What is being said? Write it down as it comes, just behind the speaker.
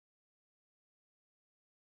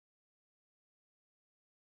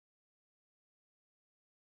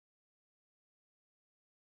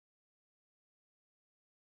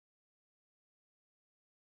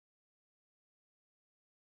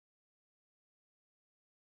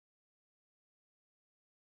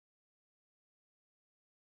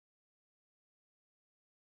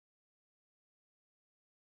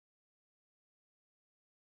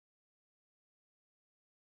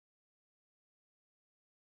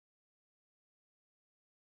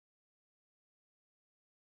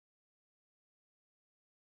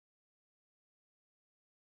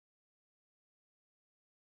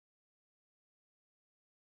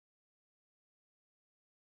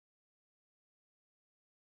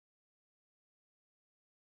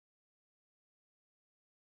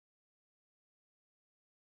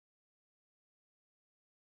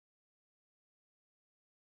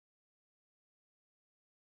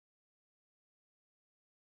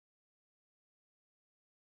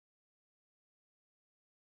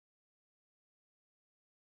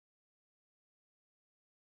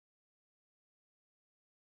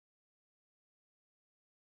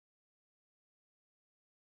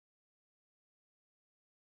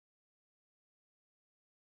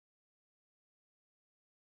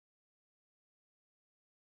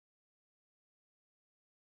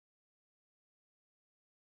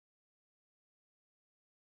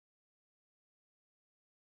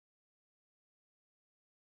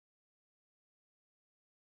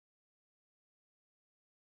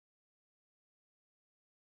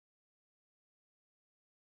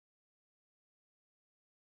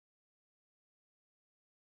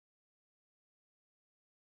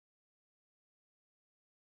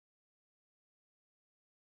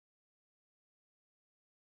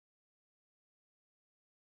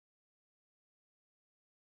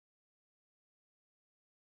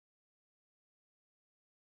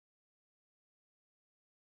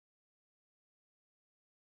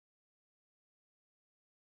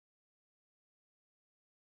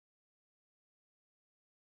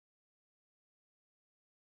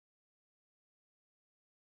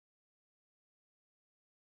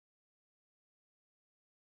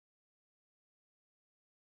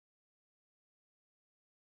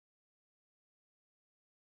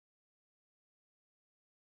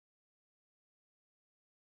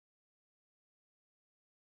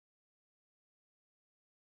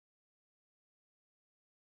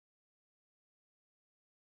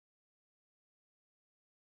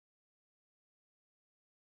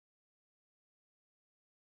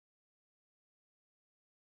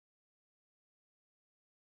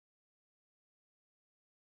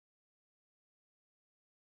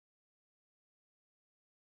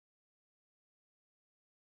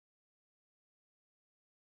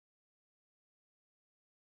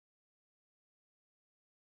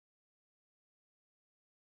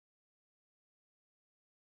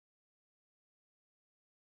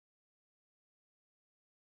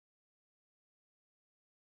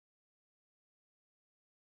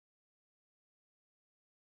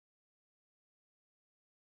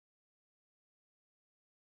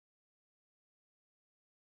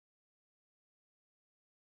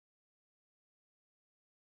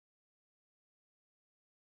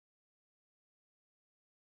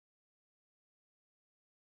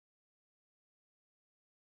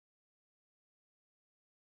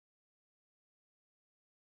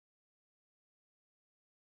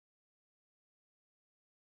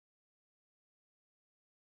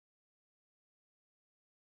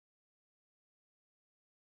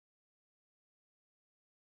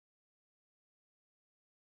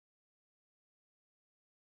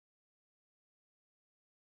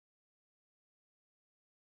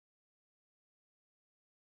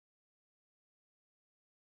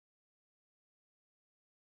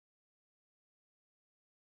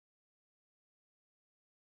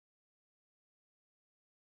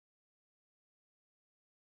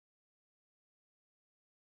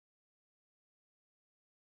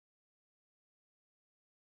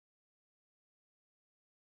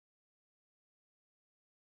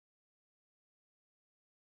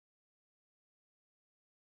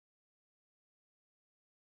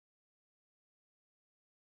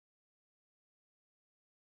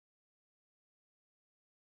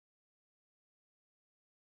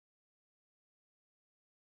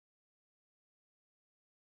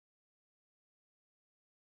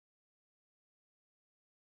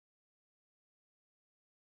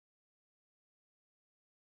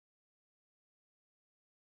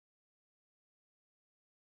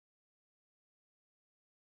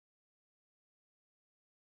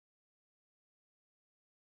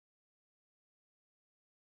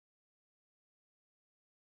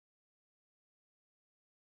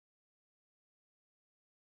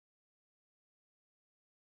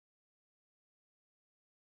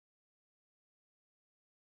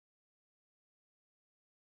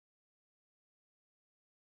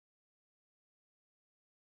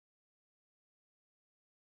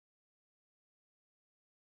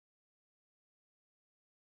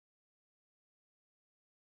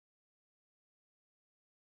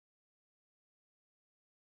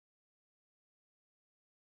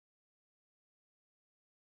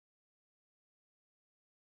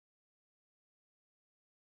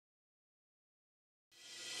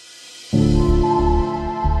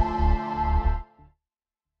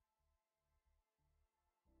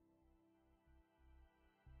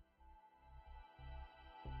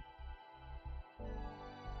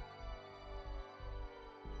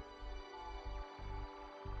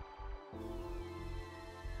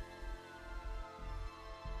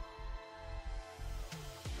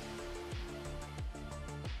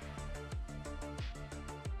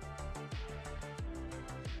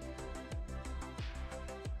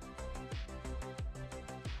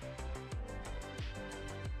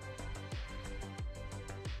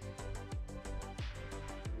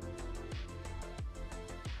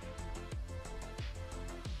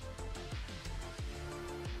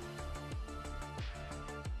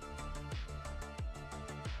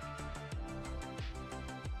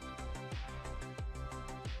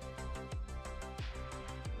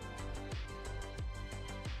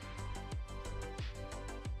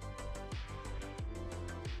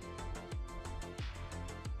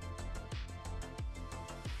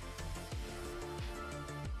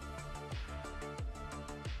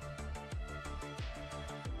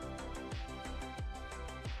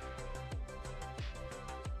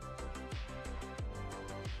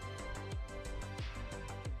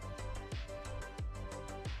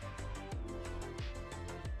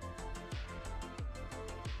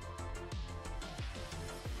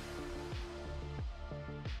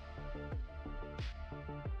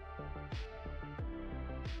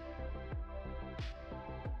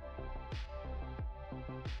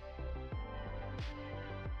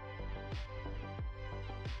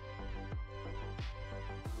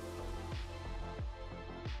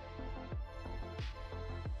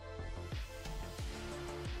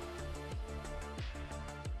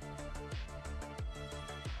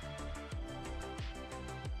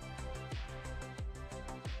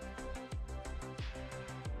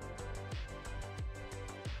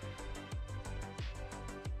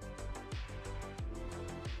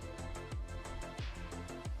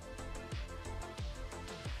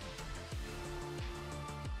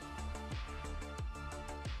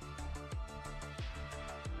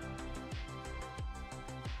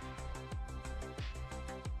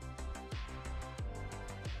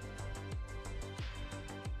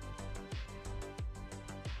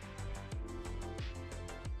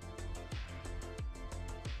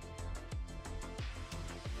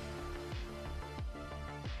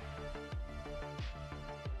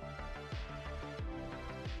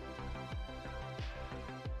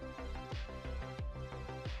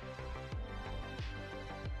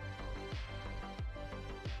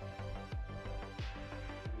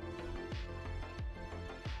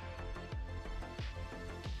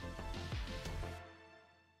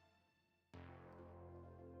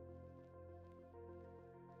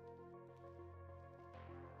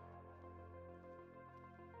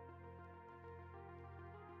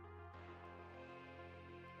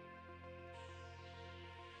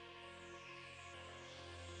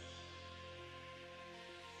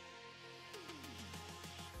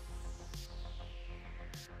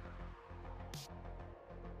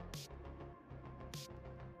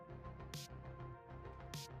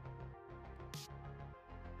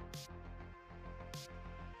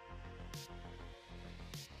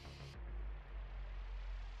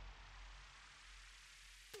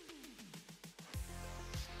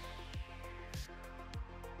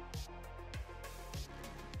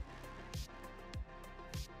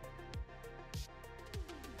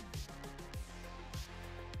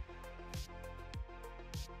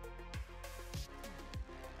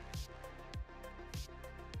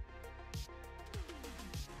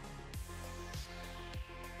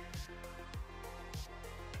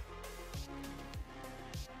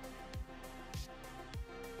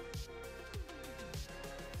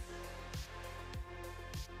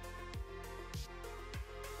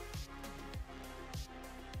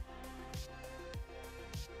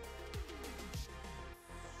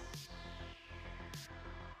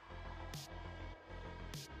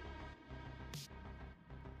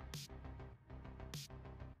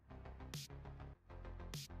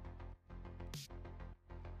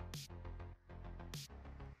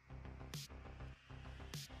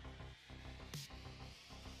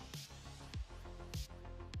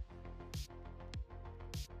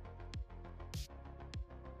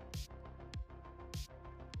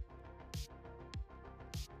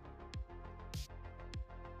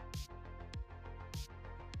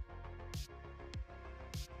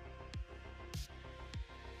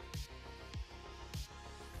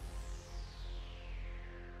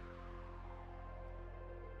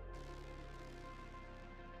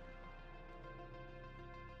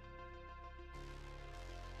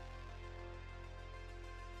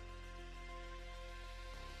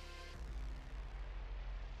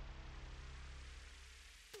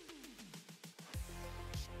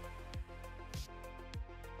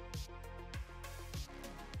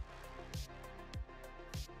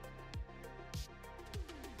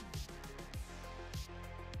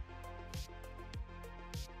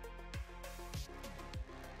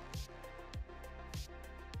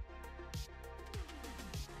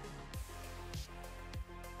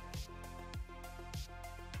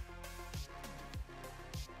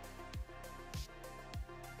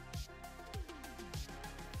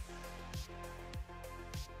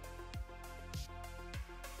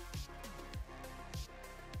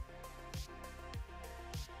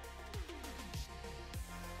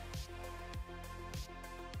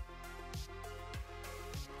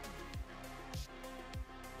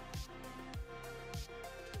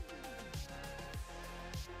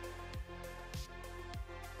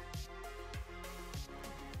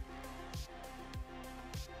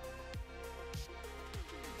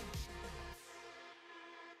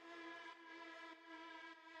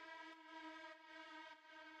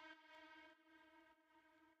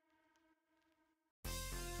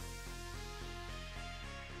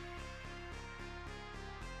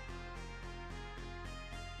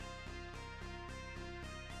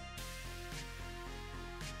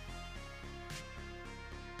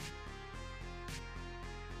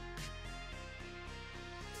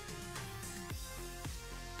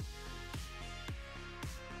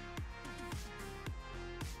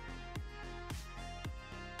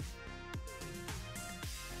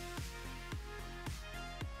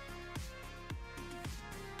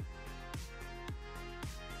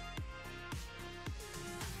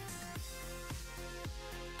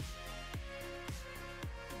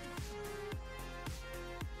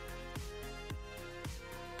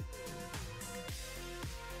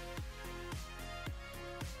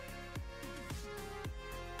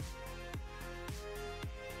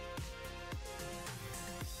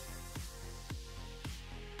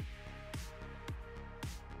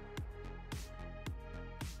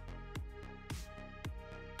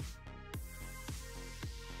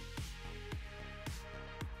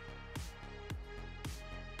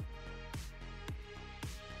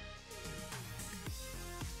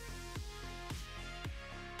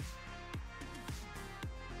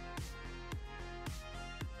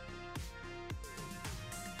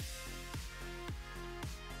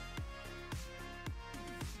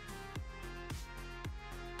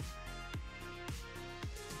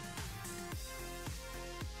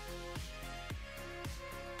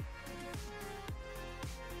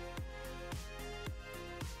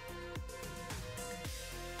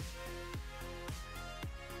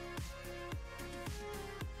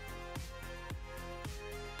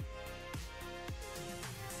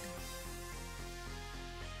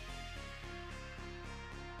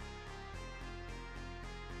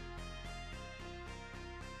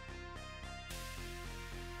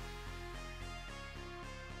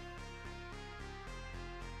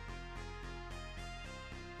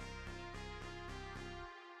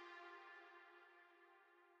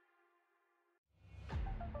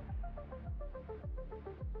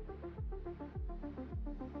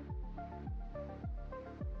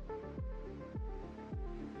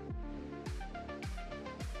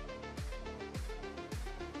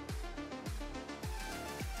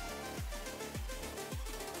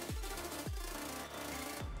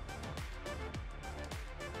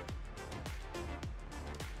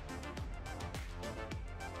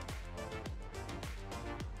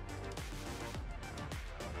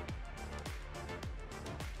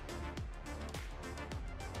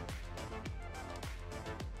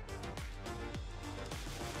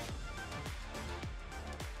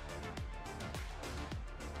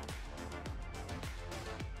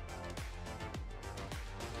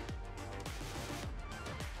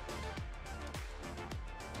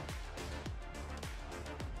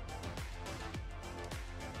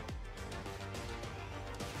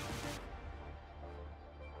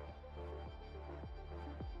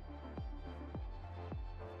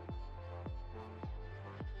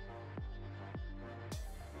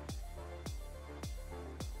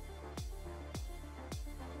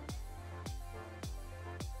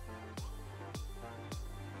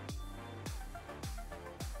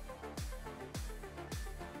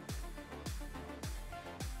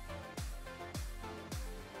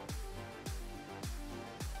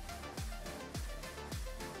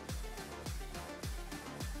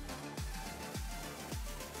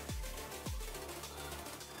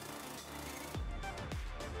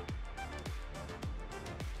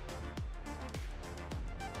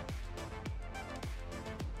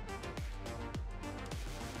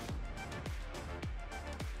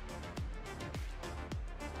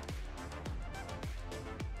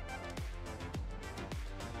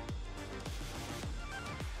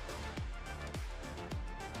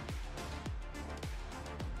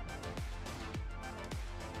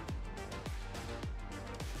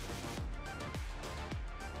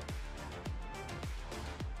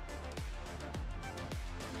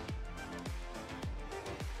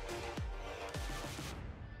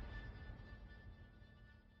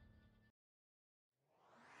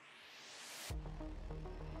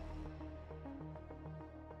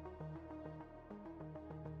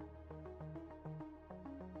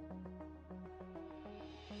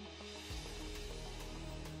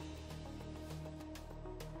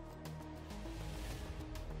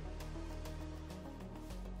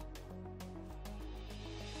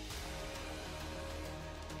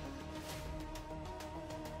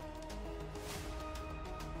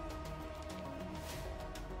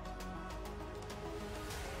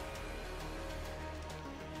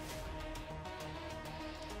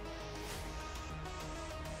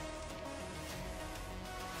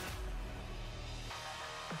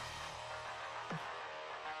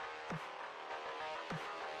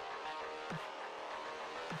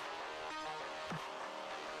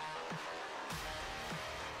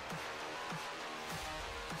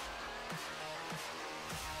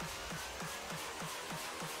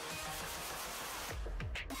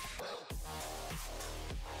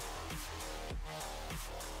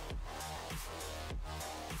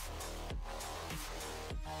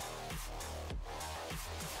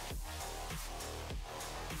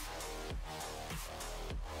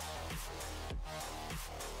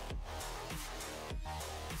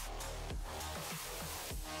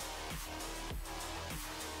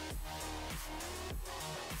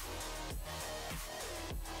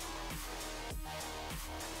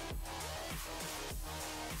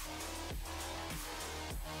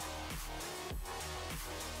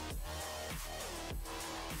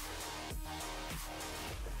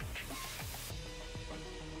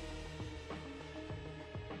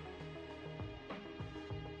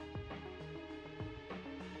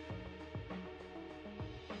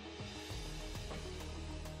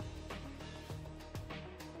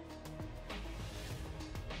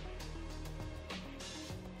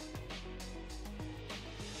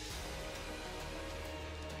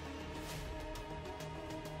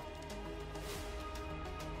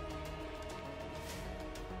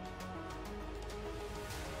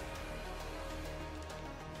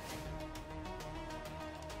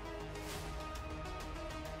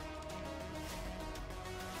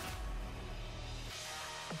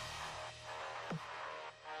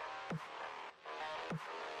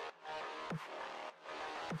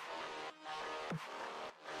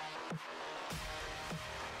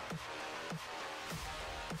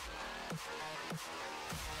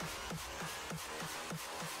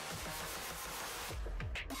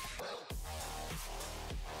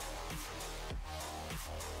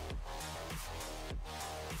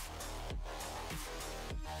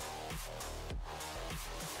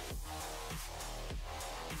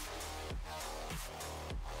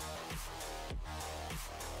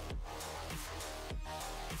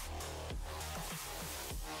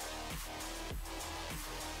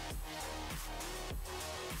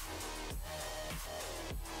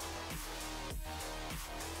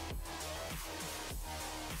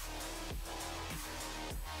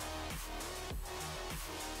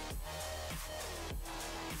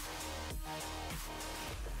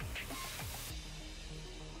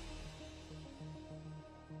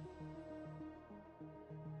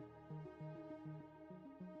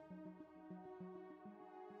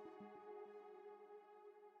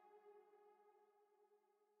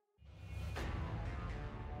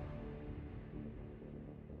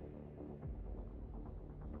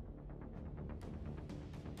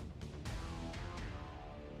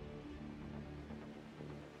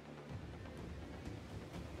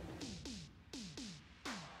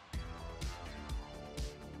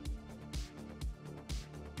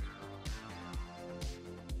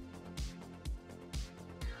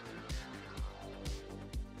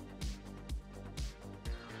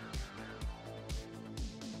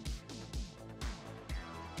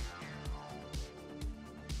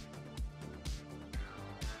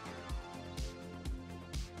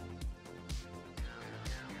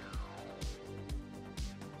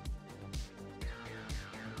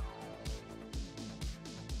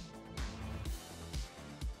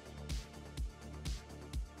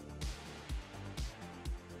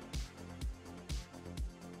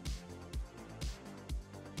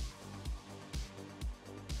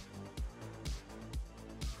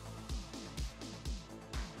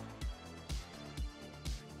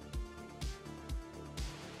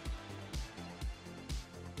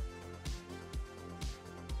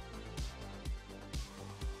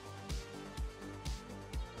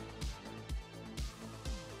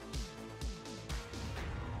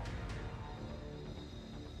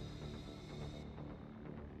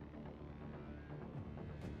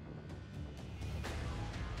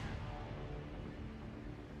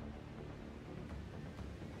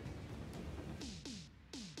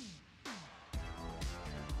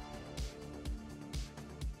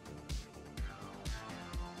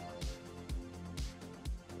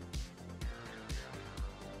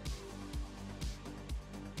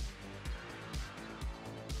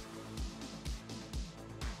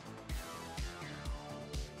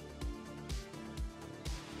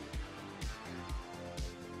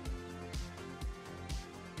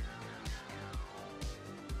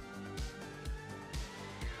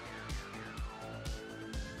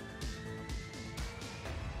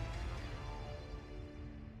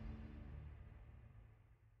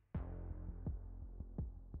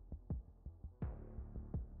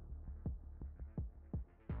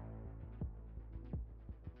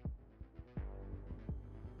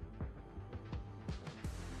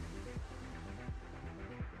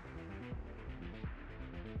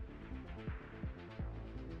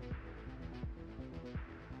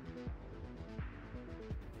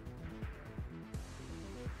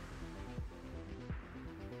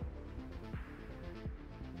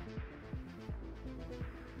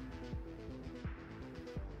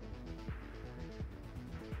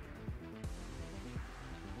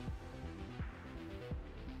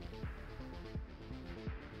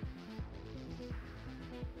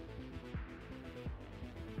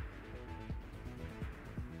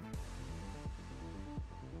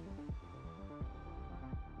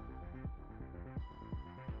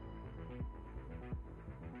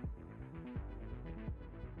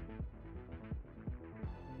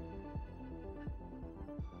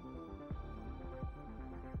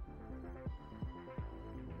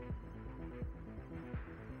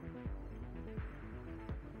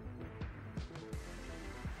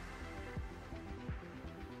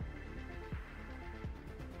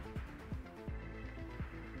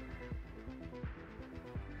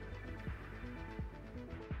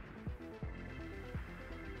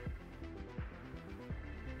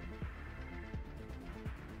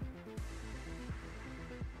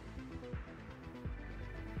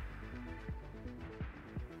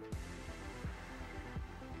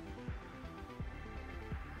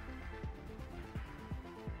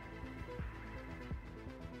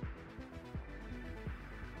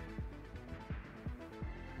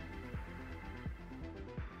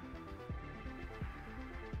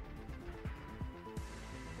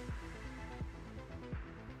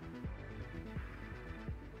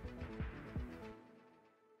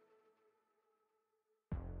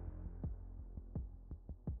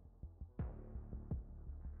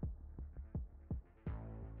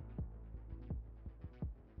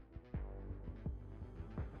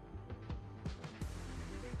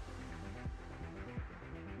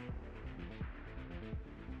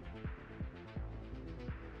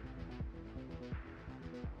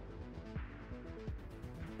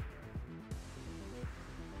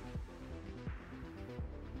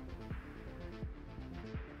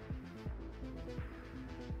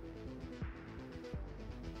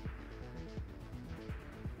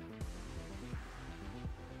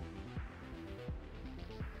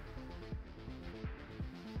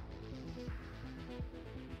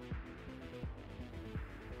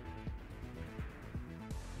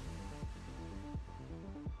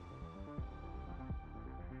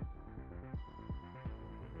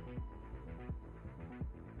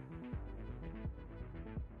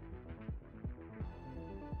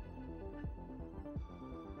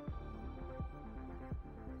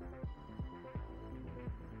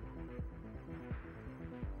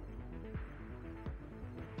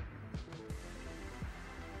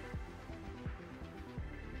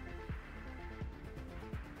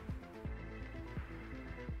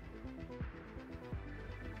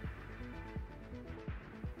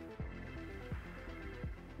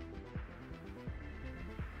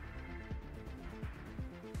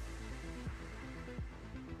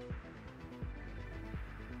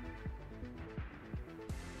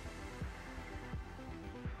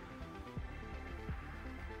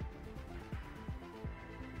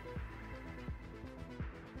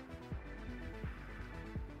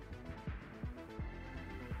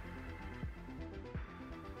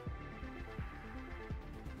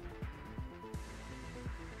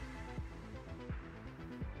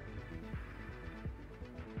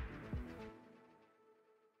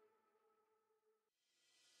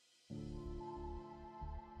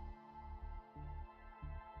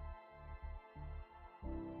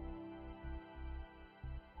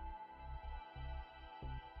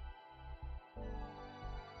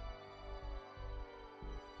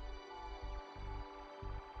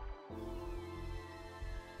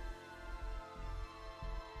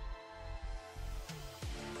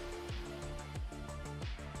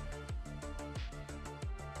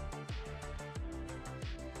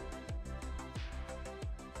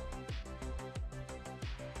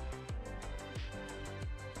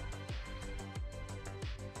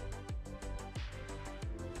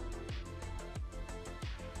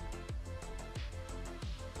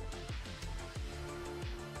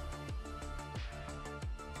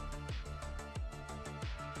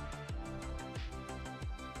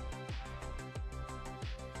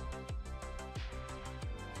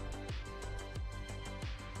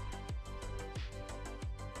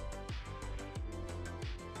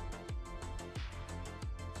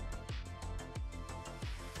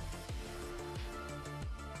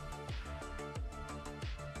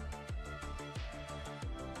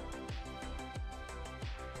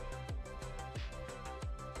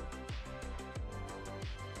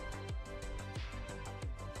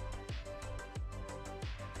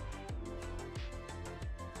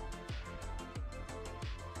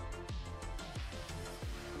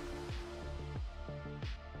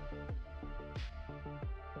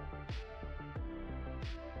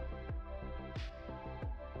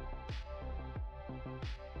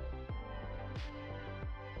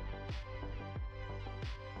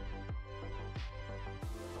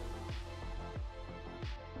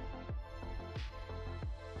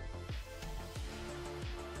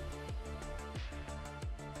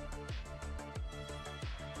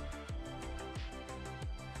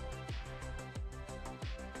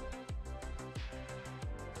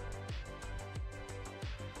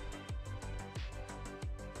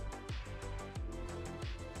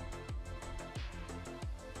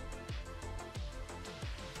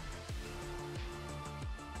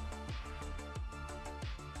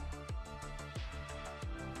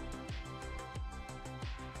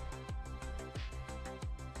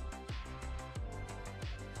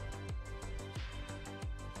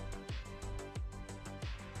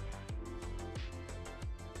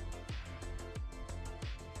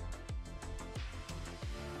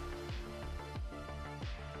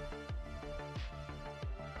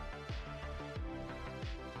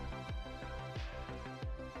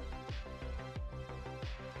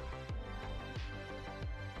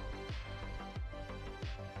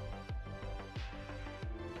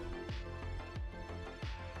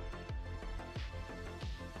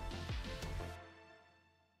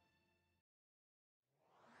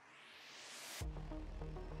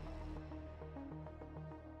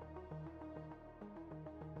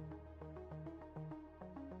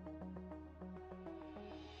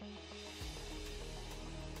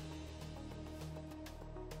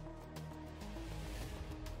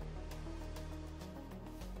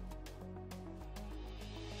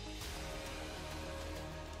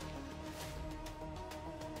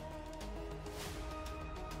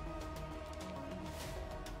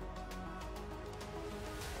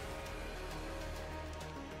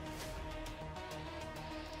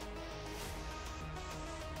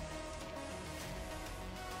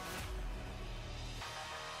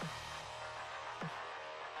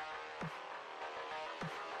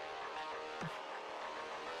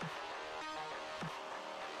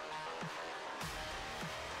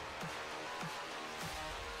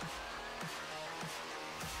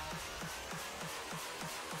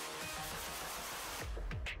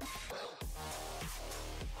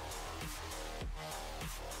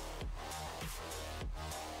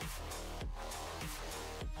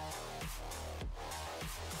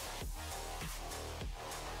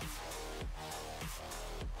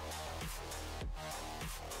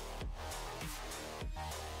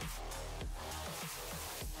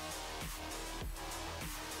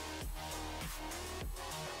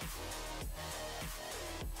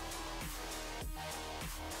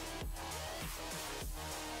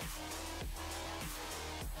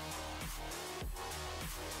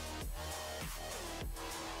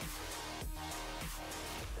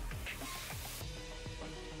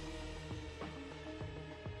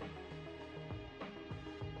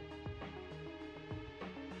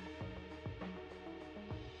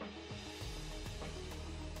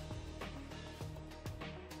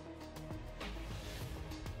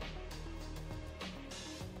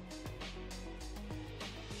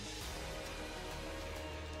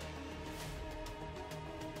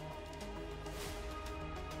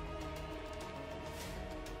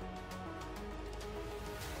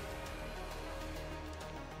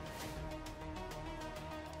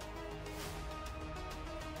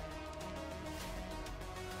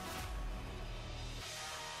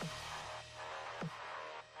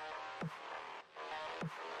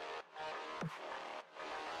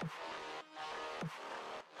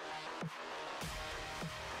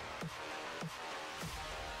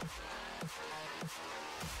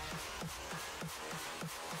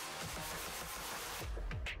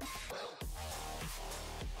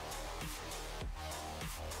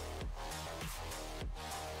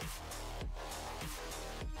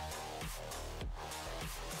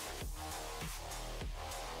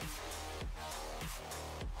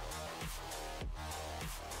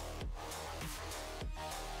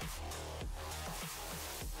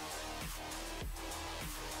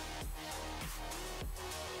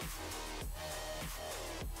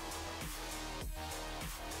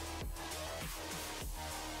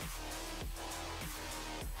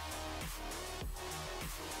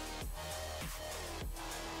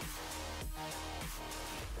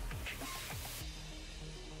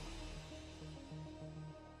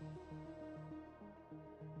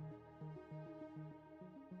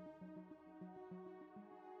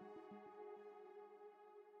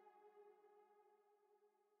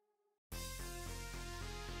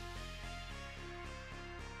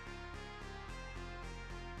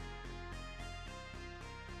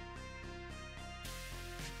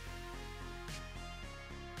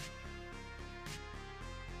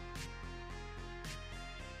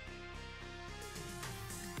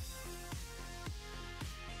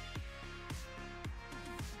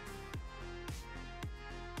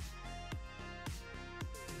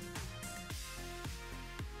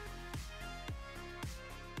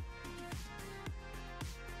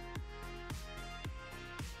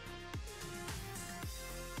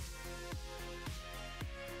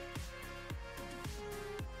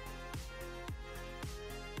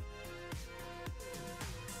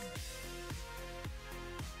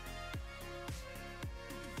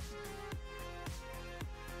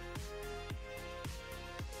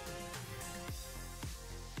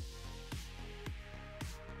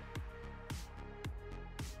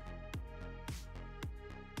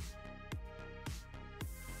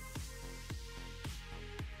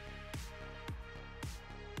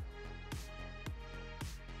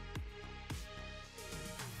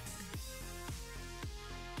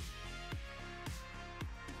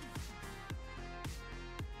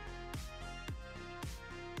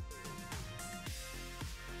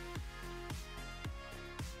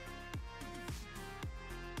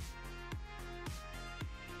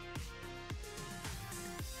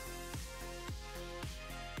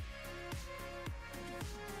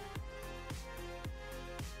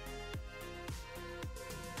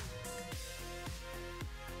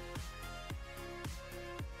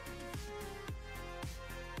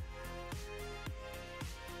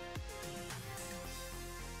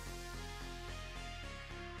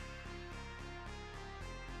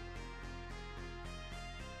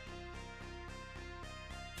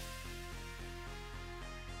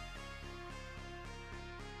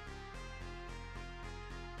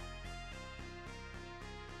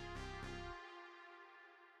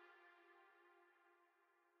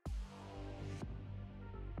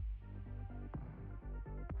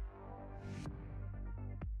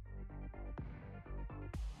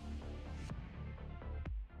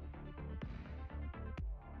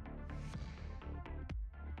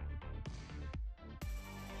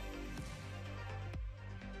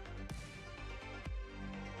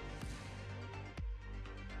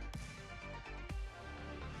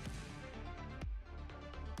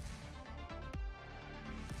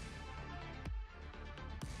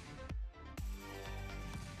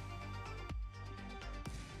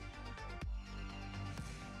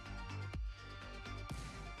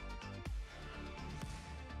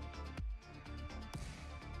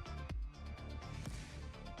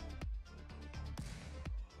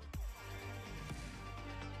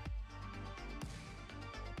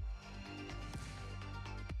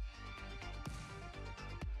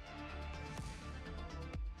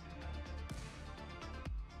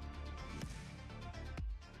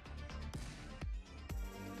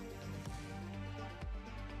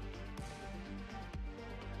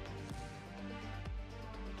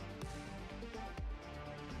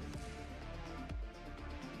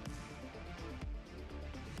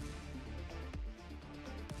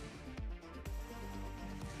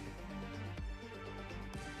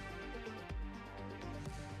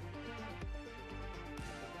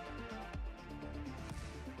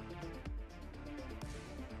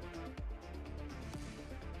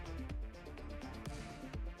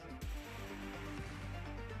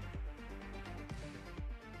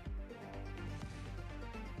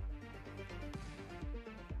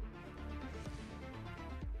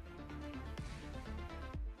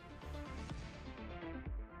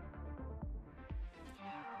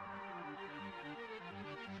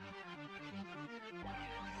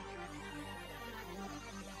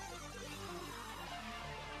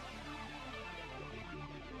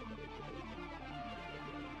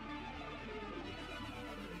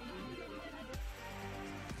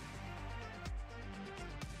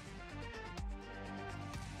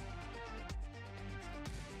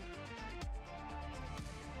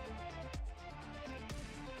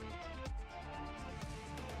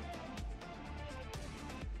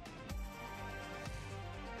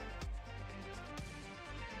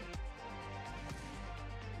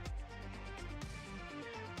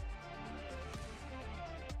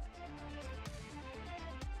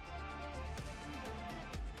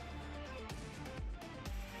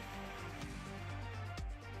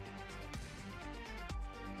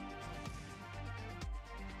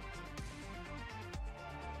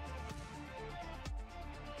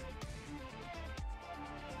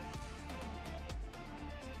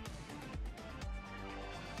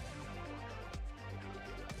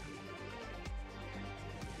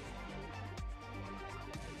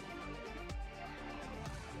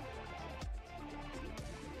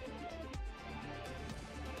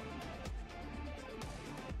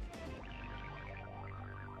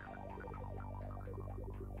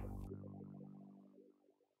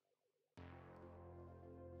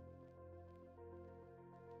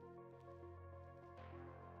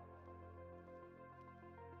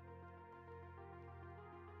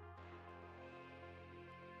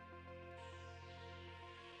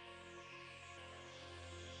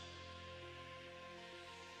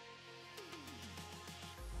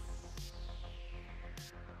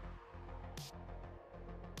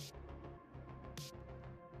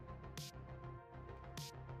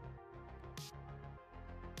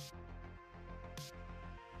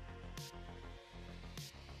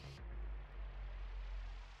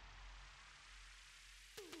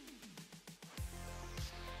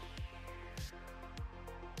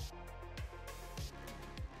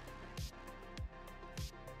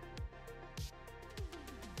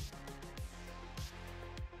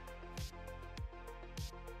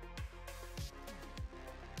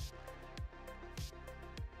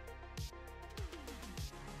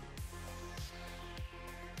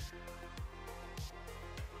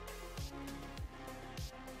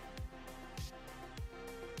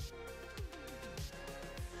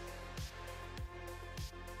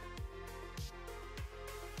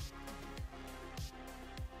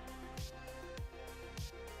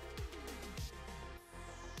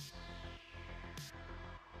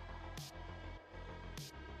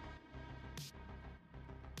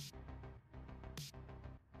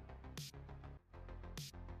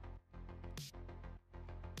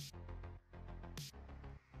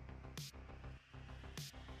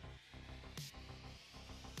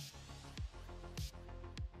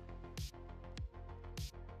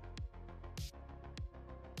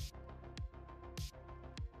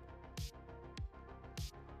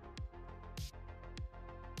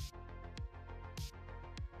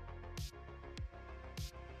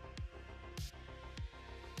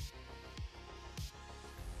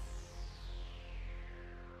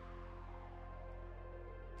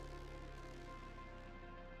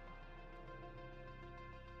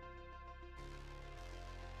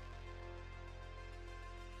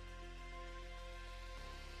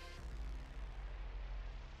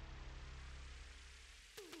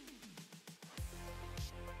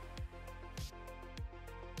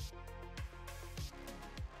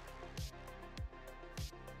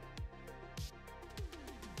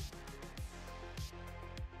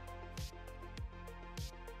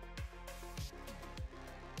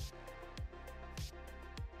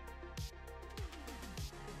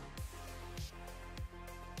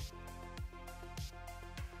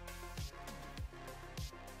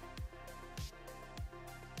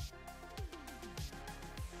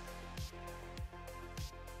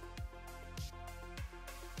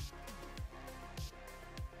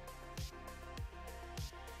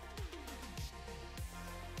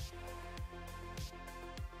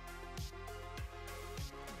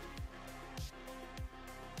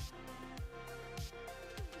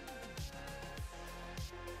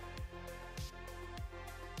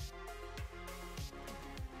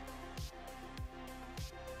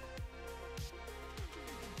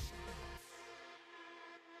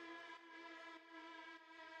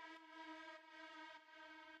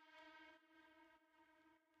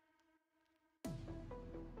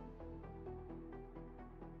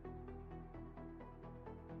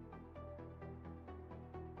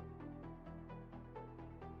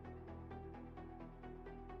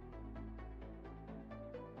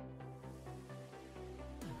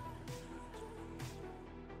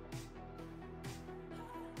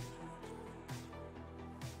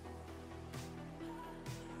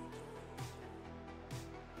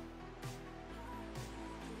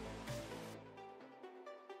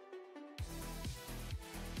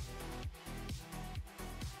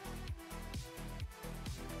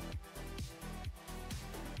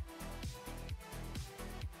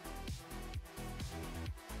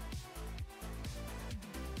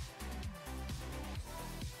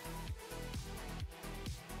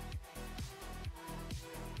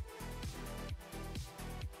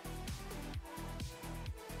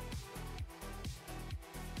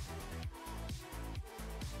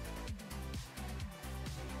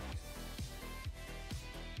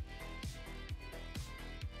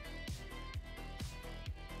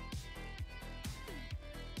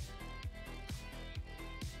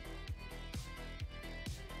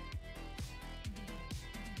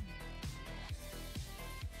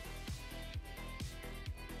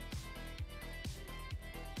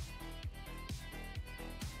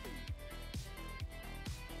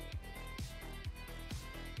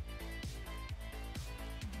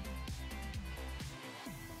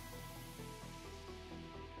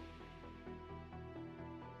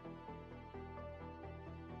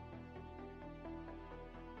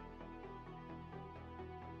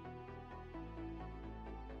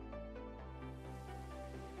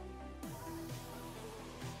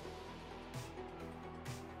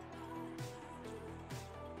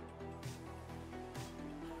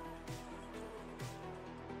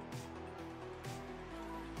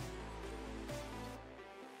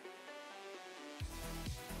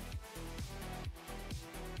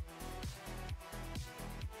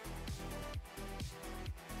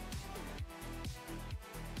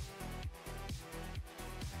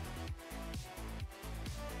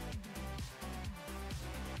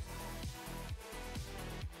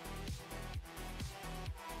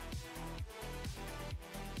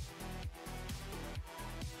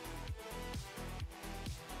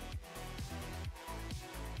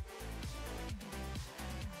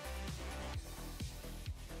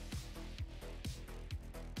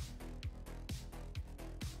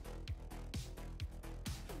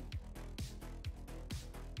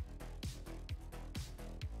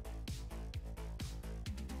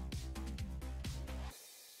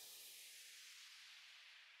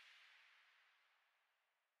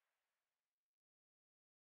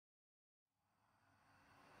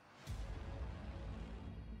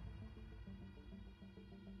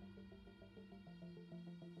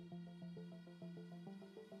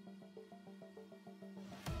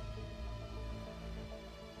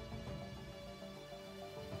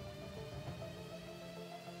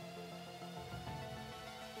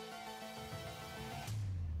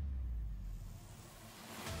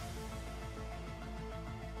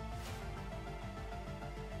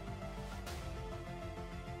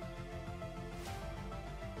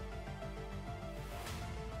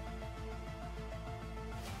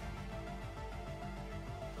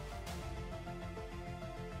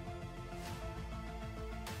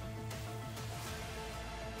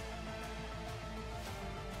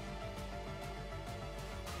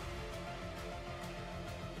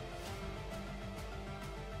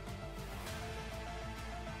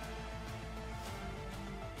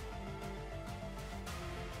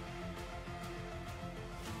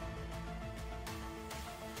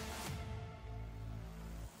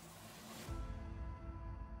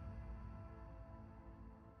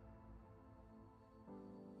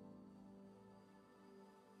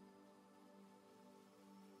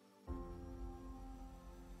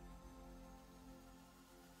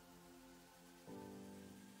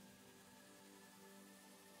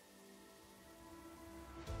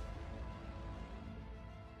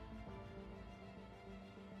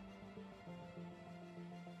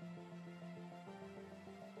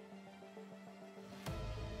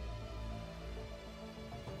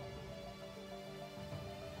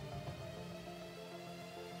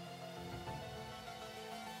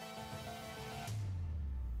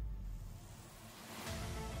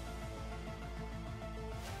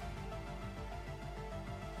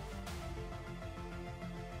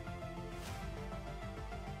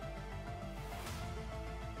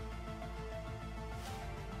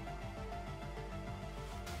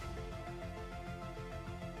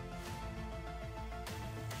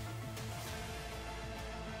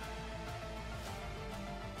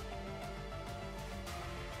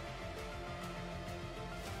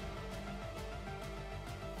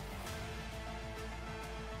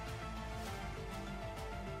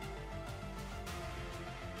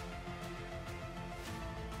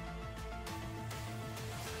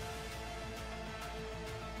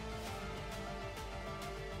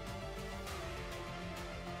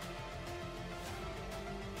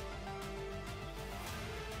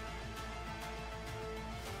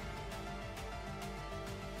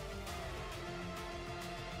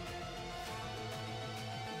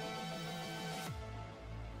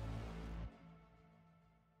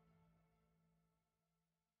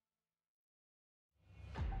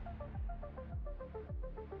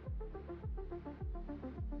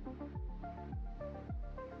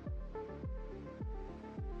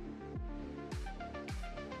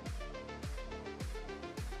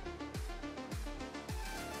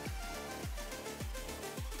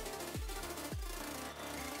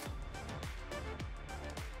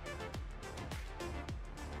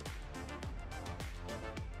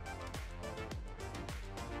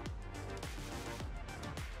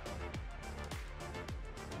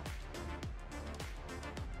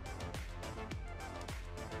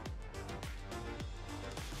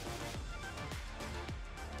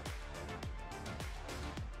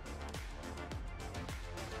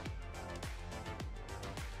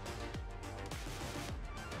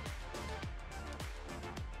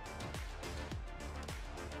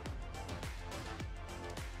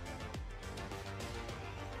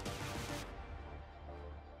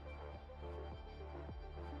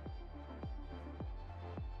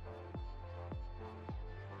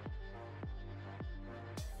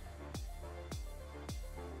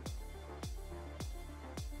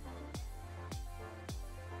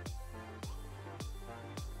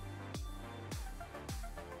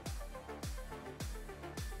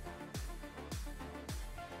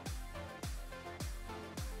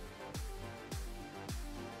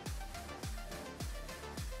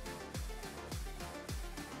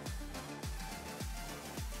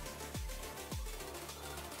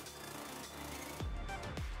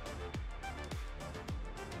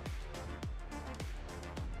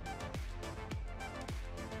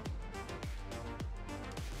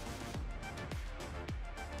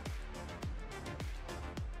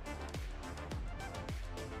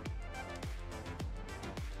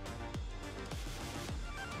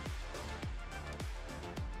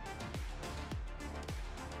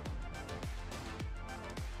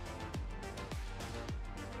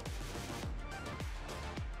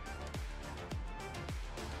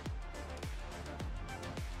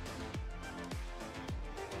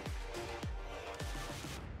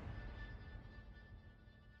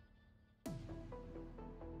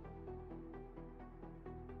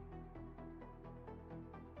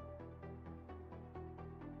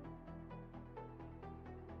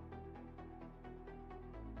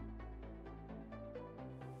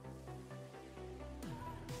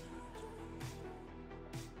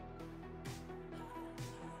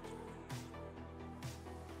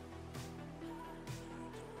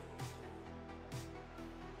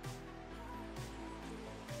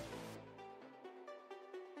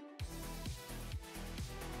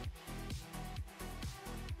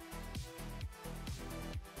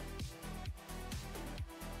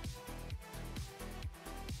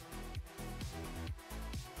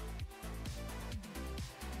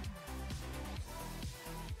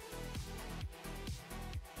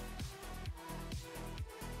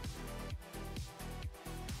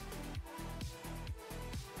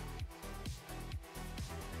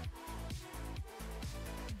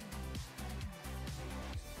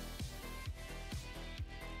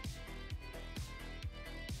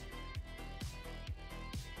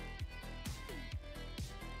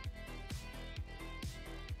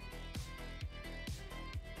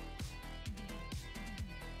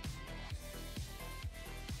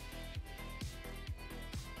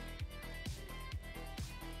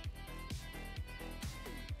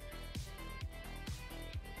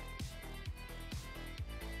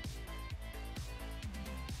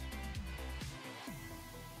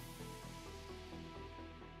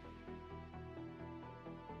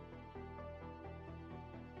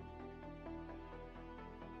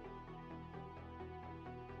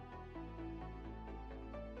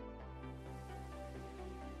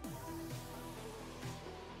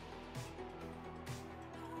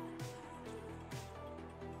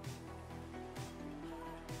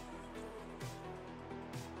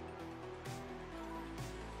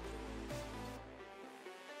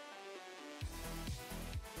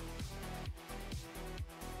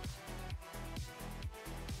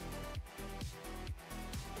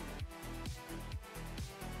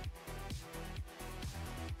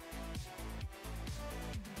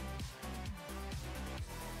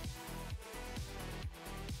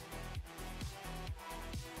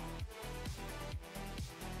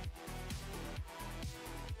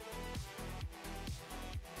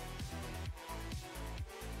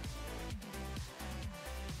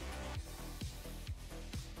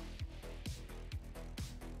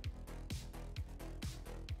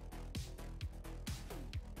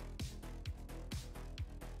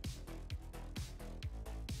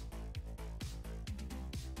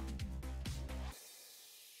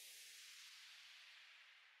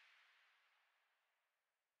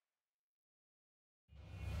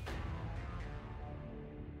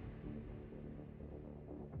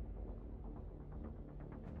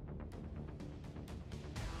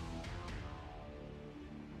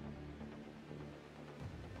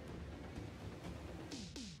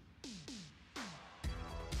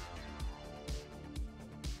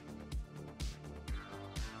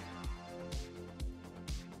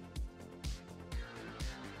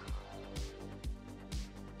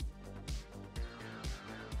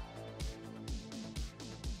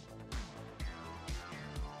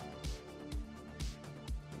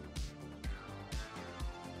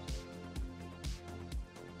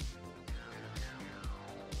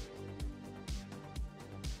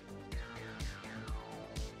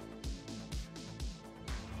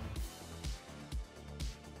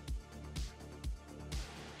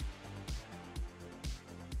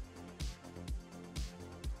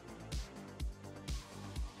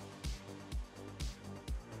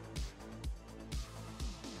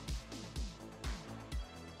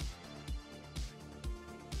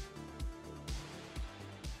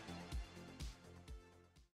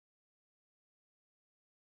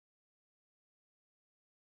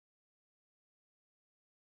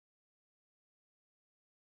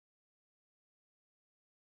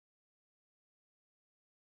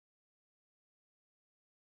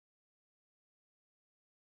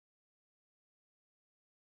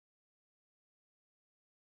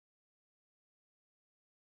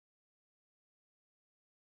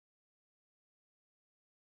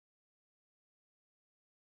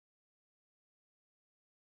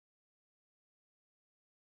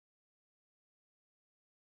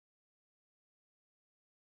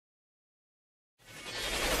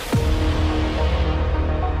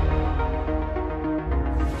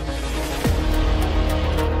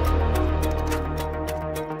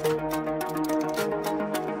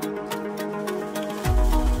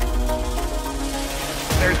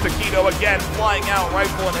there's Taquito again, flying out,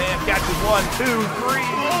 rifle in hand, catches 1, 2, 3.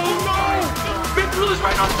 Oh no! Mitchell is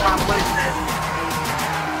right on top. What is this?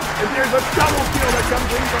 And there's a double kill that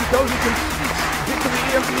comes in from Cozy. Can get to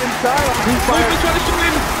the EMP inside. He's trying to shoot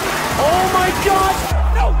him. Oh my god!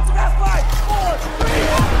 No! That's 5,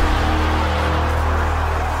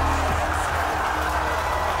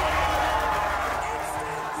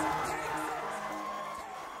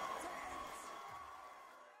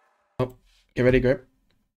 4, 3. Get ready, Grip.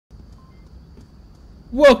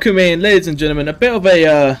 Welcome in, ladies and gentlemen. A bit of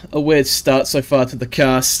a weird start so far to the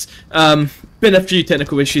cast. Been a few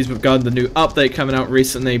technical issues regarding the new update coming out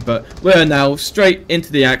recently, but we're now straight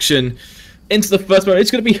into the action, into the first one.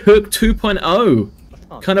 It's going to be Hook 2.0.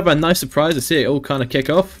 Kind of a nice surprise to see it all kind of kick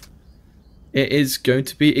off. It is going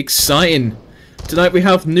to be exciting. Tonight we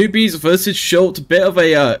have Newbies versus Schuldt. A bit of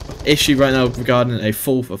a issue right now regarding a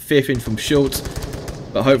 4th or 5th in from Schuldt.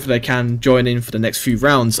 But hopefully they can join in for the next few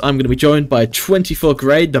rounds. I'm going to be joined by 24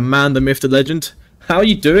 Grey, the man, the myth, the legend. How are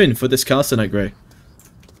you doing for this cast tonight, Grey?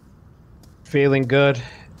 Feeling good.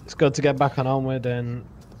 It's good to get back on Onward, and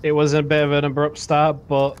it was a bit of an abrupt start,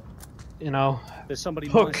 but, you know,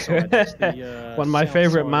 Hook, one of my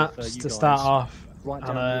favourite maps to start off on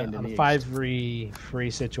a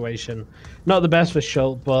 5v3 situation. Not the best for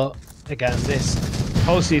Schuldt, but, again, this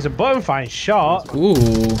postseason bonfire shot. Ooh.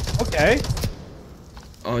 Okay.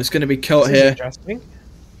 Oh, it's going to be caught here. Interesting.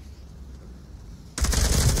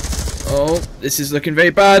 Oh, this is looking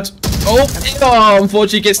very bad. Oh,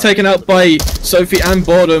 unfortunately gets taken out by Sophie and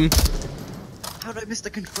Boredom. How did I miss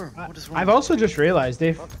the confirm? What is wrong? I've also just realised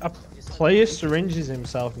if a player syringes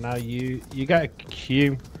himself now, you get a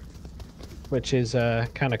Q, which is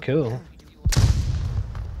kind of cool.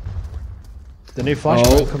 The new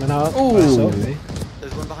flashback coming out by Sophie.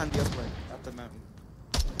 There's one behind the uplink at the mountain.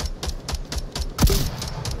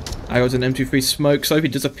 I got an M23 smoke. Sophie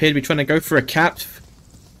just appeared to be trying to go for a cap.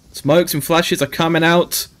 Smokes and flashes are coming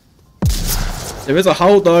out. There is a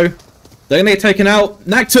hold though. They're going to get taken out.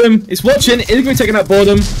 Nactum is watching. Is going to be taken out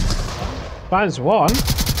Boredom. Finds one.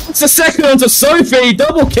 It's the second onto Sophie.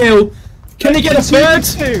 Double kill. Can he get a third?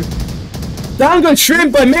 Down got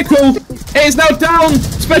trimmed by Mikkel. It is now down.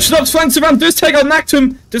 Special Ops flanks around. Does take out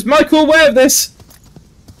Nactum. Does Michael aware of this?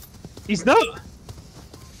 He's not.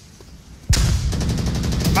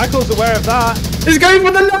 Michael's aware of that. He's going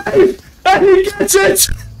for the knife! And he gets it!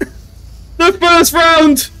 The first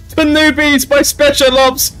round to Newbies by Special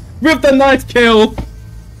Ops with the knife kill.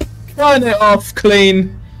 Crying it off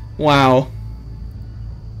clean. Wow.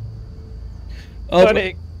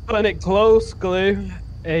 Putting it close, Glue.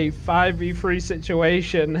 A 5v3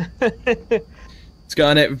 situation. It's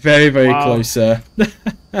gotten it very, very close, sir.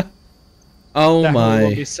 Oh Definitely my.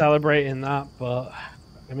 We'll be celebrating that, but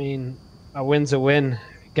I mean, a win's a win.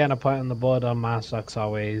 Getting a point on the board on Marsoc's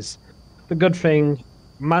always the good thing.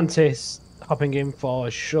 Mantis hopping in for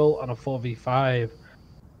Schuldt on a 4v5.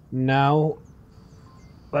 Now,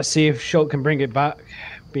 let's see if Schuldt can bring it back,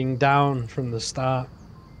 being down from the start.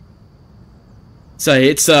 So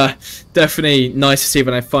it's definitely nice to see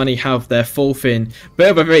when I finally have their 4th in.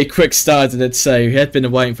 Bit of a very quick start, I'd say. We had been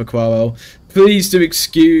waiting for quite a while. Please do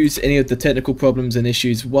excuse any of the technical problems and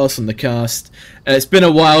issues whilst on the cast. It's been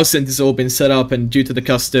a while since it's all been set up, and due to the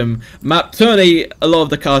custom map tourney, a lot of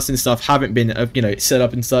the casting stuff haven't been, set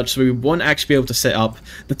up and such. So we won't actually be able to set up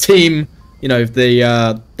the team,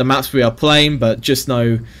 the maps we are playing. But just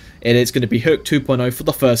know it is going to be Hook 2.0 for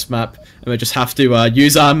the first map, and we just have to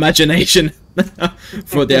use our imagination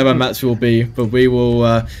for what the other maps will be. But we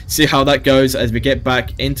will see how that goes as we get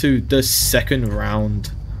back into the second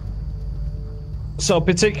round. So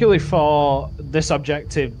particularly for this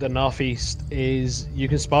objective, the northeast, is you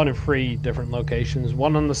can spawn in 3 different locations.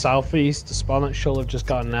 One on the southeast, the spawn that Schuldt have just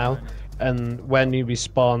gotten now, and where Newbies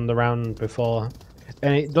spawned the round before.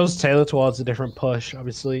 And it does tailor towards a different push.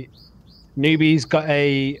 Obviously, Newbies got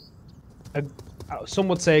a some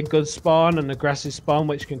would say a good spawn, an aggressive spawn,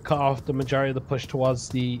 which can cut off the majority of the push towards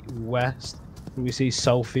the west. We see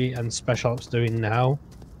Sophie and Special Ops doing now.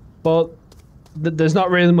 But there's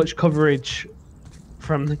not really much coverage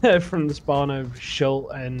from the spawn of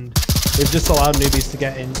Schuldt, and they've just allowed Newbies to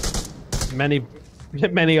get in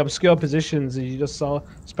many obscure positions. As you just saw,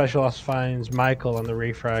 Special Ops finds Michael on the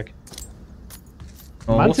refrag.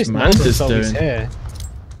 Oh, Mantis what's Mantis doing? Here.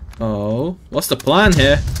 Oh, what's the plan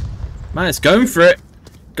here? Man, it's going for it.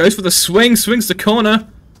 Goes for the swing, swings the corner.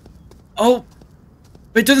 Oh,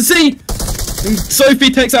 but it doesn't see. And Sophie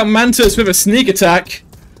takes out Mantis with a sneak attack.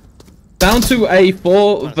 Down to a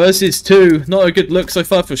 4 versus 2. Not a good look so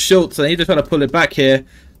far for Schuldt. So they need to try to pull it back here.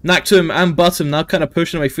 Nactum and Bottom now kind of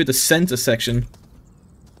pushing away through the center section.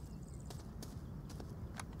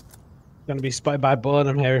 Going to be spotted by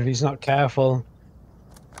boredom here if he's not careful.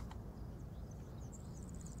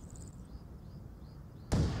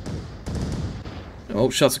 Oh,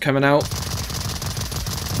 shots are coming out.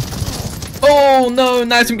 Oh no,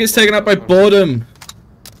 Natum gets taken out by boredom.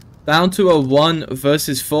 Down to a 1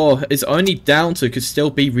 versus 4. It's only down to, could still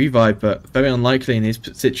be revived, but very unlikely in his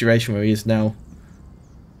situation where he is now.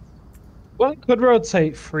 Well, it could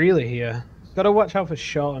rotate freely here. Got to watch out for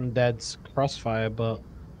Shot and Dead's crossfire, but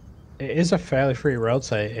it is a fairly free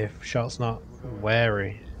rotate if Shot's not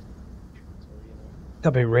wary.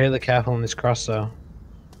 Gotta be really careful on this cross though.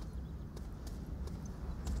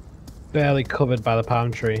 Barely covered by the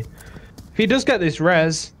palm tree. If he does get this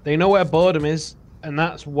res, they know where boredom is, and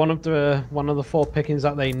that's one of the 4 pickings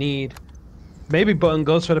that they need. Maybe Button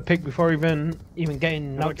goes for the pick before even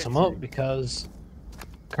getting knocked him up, because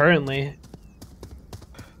currently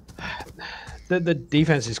the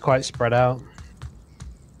defense is quite spread out.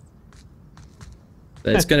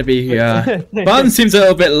 It's going to be Button seems a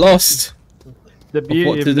little bit lost. The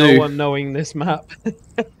beauty of no one knowing this map.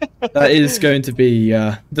 That is going to be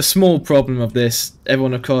the small problem of this.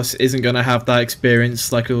 Everyone, of course, isn't going to have that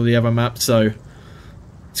experience like all the other maps, so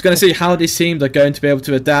it's going to see how these teams are going to be able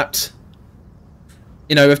to adapt.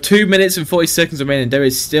 You know, with 2 minutes and 40 seconds remaining, there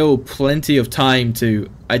is still plenty of time to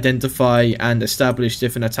identify and establish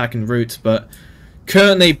different attacking routes, but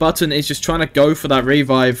currently Button is just trying to go for that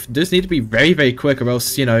revive. Does need to be very, very quick, or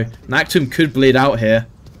else, you know, Nactum could bleed out here.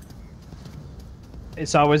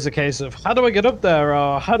 It's always a case of, how do I get up there,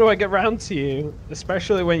 or how do I get round to you?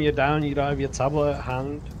 Especially when you're down, you don't have your tablet at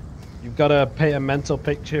hand. You've got to paint a mental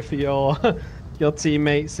picture for your your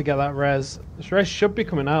teammates to get that res. This res should be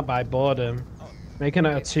coming out by boredom, making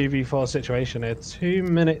it a 2v4 situation here. 2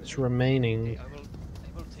 minutes remaining. I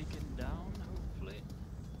will take him down, hopefully.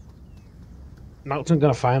 Nocturne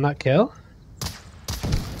gonna find that kill?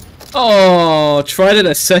 Oh, tried it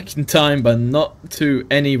a second time, but not to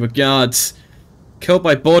any regards. Killed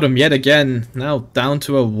by boredom yet again. Now down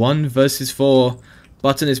to a 1 versus 4.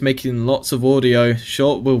 Button is making lots of audio.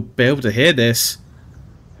 Schuldt will be able to hear this.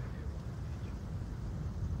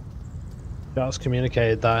 Scott's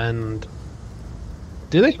communicated that, and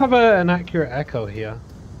do they have an accurate echo here?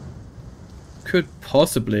 Could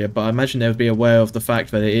possibly, but I imagine they would be aware of the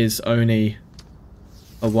fact that it is only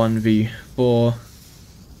a 1v4. We'll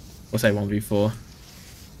say 1v4.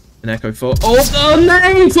 An Echo 4. Oh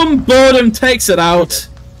no! From boredom takes it out!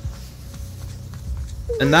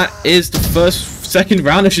 And that is the second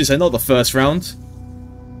round, I should say, not the first round.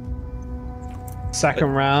 Second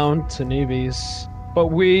round to Newbies. But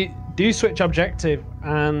we do switch objective,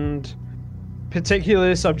 and particularly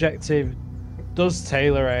this objective does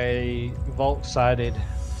tailor a vault-sided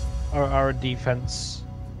or a defense.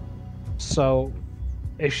 So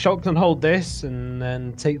if Schuldt can hold this and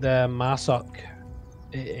then take their Marsok,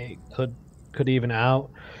 it could even it out.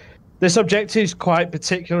 This objective is quite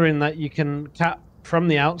particular in that you can cap from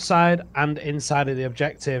the outside and inside of the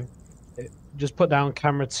objective. Just put down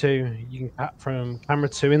camera 2. You can cap from camera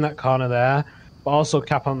 2 in that corner there, but also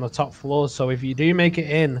cap on the top floor. So if you do make it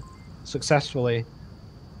in successfully,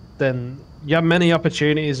 then you have many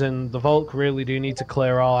opportunities, and the Volk really do need to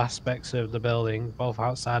clear all aspects of the building, both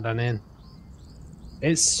outside and in.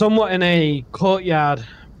 It's somewhat in a courtyard,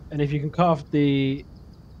 and if you can cut off the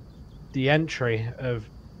entry of,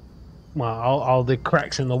 well, all the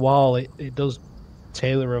cracks in the wall, it does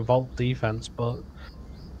tailor a vault defense, but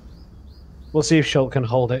we'll see if Schuldt can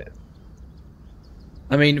hold it.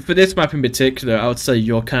 I mean, for this map in particular, I would say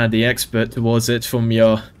you're kind of the expert towards it from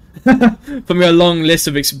your from your long list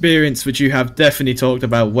of experience, which you have definitely talked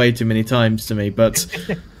about way too many times to me. But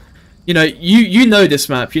you know, you know this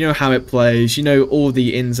map, you know how it plays, you know all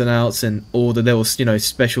the ins and outs and all the little, you know,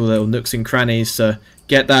 special little nooks and crannies to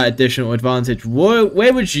get that additional advantage. Where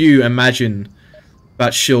would you imagine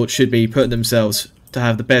that Schuldt should be putting themselves to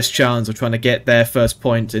have the best chance of trying to get their first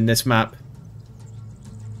point in this map?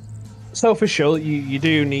 So for Schuldt, you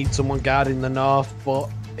do need someone guarding the north, but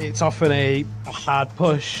it's often a hard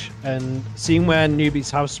push, and seeing where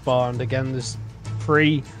Newbies have spawned, again, there's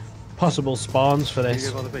 3 possible spawns for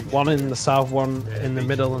this. One in the south, one in the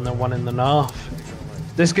middle, and then one in the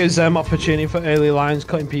north. This gives them opportunity for early lines,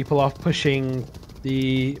 cutting people off, pushing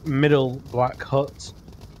the middle black hut.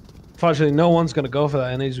 Fortunately, no one's going to go for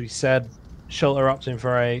that, and as we said, Schuldt are opting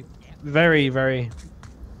for a very, very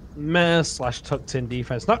meh/tucked in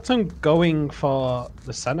defense. Nocturne going for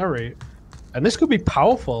the center route, and this could be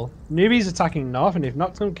powerful. Newbies attacking north, and if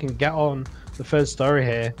Nocturne can get on the third story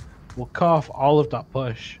here, we'll cut off all of that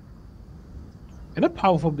push. In a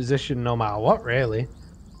powerful position no matter what, really.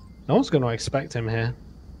 No one's going to expect him here.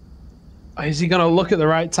 Is he going to look at the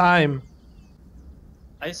right time?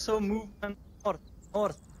 I saw movement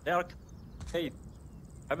north. They are. Hey,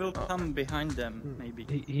 I will come behind them,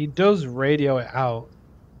 maybe. He does radio it out.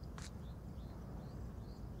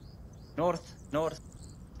 North.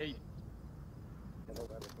 Hey.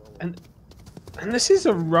 And this is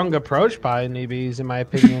a wrong approach by Newbies, in my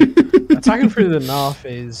opinion. Attacking through the north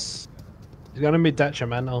is going to be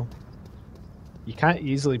detrimental. You can't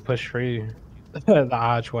easily push through the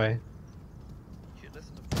archway.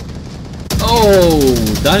 Oh,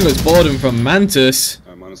 that was boredom from Mantis.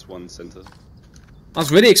 -1 center. I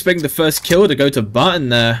was really expecting the first kill to go to Button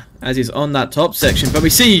there, as he's on that top section. But we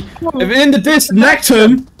see, in the disc,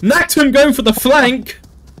 Nactum! Nactum going for the flank!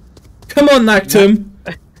 Come on, Nactum!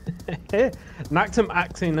 Nactum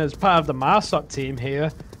acting as part of the Marsok team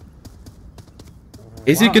here.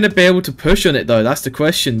 Is he going to be able to push on it, though? That's the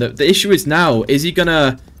question. The issue is now, is he going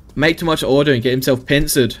to make too much order and get himself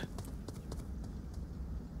pincered?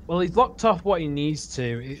 Well, he's locked off what he needs to.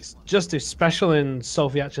 It's just if Special and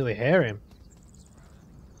Sophie actually hear him.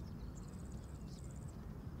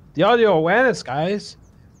 The audio awareness, guys.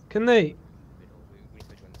 Can they?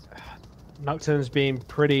 Nocturne's being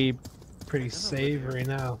pretty savory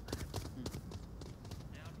now.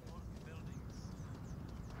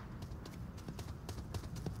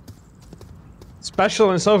 Special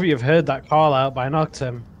and Sophie have heard that call out by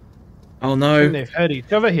Nocturne. Oh no. And they've heard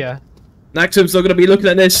each other here. Nactum's not going to be looking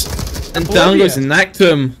at this. And down goes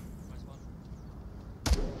Nactum.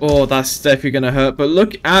 Oh, that's definitely going to hurt. But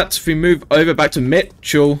look at, if we move over back to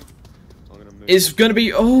Mitchell, it's going to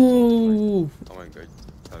be, oh,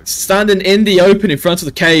 standing in the open in front of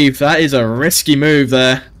the cave. That is a risky move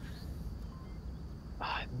there.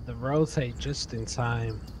 The rotate just in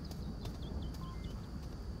time.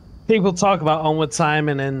 People talk about onward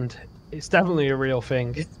timing, and it's definitely a real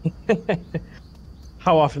thing.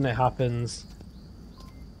 How often it happens.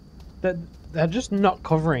 They're just not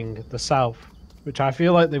covering the south, which I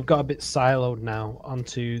feel like they've got a bit siloed now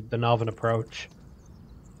onto the northern approach.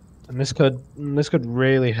 And this could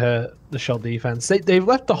really hurt the Schuldt defense. They've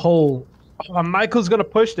left the whole. Oh, Michael's gonna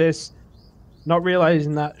push this, not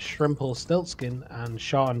realizing that Shrimple, Stiltskin, and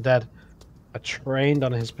Short and Dead are trained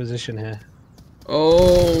on his position here.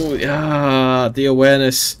 Oh, yeah, the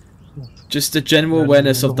awareness. Just the general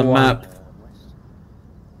awareness of the map.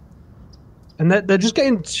 And they're just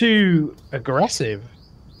getting too aggressive.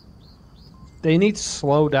 They need to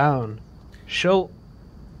slow down. Schuldt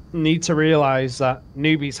need to realize that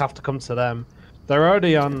newbies have to come to them. They're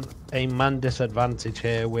already on a man disadvantage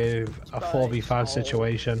here with a 4v5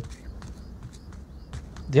 situation.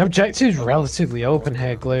 The objective is relatively open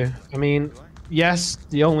here, Glue. I mean, yes,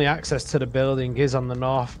 the only access to the building is on the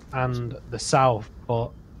north and the south,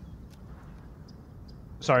 but...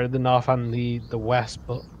 Sorry, the north and the west,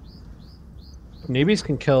 but... Newbies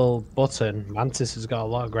can kill Button. Mantis has got a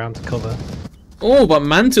lot of ground to cover. Oh, but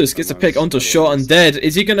Mantis gets a pick onto Short and Dead.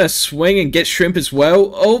 Is he going to swing and get Shrimp as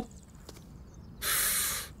well? Oh.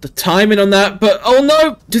 The timing on that, but... Oh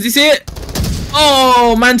no! Did he see it?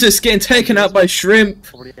 Oh, Mantis getting taken out by Shrimp.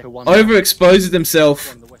 Overexposes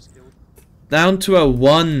himself. Down to a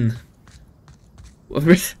 1. Oh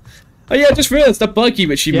yeah, I just realised that buggy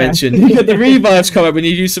which you mentioned. You get the revives come up when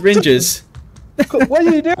you use syringes. What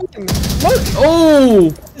are you doing? Look! Oh!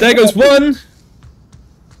 There goes 1.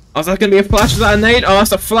 Oh, is that going to be a flash? Is that a nade? Oh,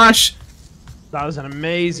 that's a flash. That was an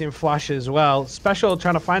amazing flash as well. Special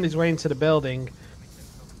trying to find his way into the building.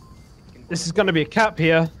 This is going to be a cap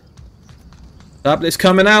here. Tablet's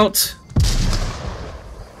coming out.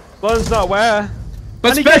 One's not where.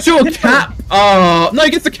 But Special cap! Oh, no, he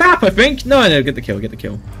gets the cap, I think. No, get the kill, get the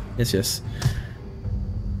kill. Yes, yes.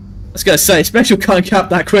 I was going to say, Special can't cap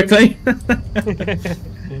that quickly.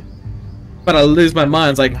 But I lose my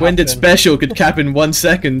mind. It's like, when did Special could cap in 1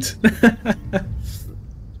 second?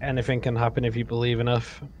 Anything can happen if you believe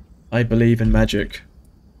enough. I believe in magic.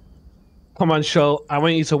 Come on, Schuldt. I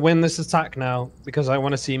want you to win this attack now, because I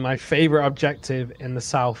want to see my favorite objective in the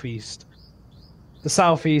southeast. The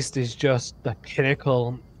southeast is just the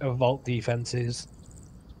pinnacle of vault defenses.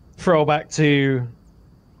 Throwback to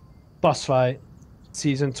boss fight,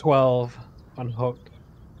 season 12 on Hook.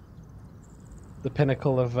 The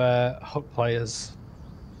pinnacle of Hook players.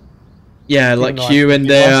 Yeah, like you and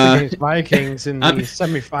against Vikings in the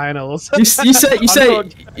semi-finals. You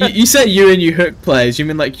say you and you Hook players. You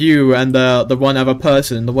mean like you and the one other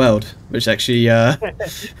person in the world, which actually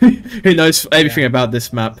who knows everything about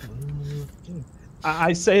this map.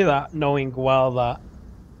 I say that knowing well that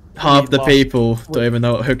half the people don't even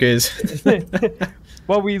know what Hook is.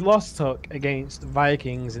 Well, we lost Hook against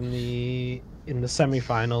Vikings in the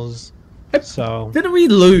semi-finals So Didn't we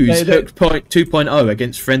lose They- Hook Point 2.0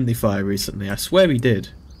 against Friendly Fire recently? I swear we did.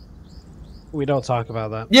 we don't talk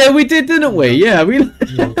about that. Yeah, we did, didn't we? Yeah, we.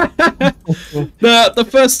 the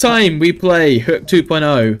first time we play Hook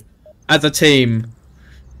 2.0 as a team,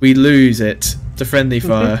 we lose it to Friendly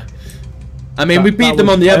Fire. I mean, we beat them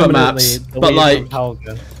on the other maps, but like.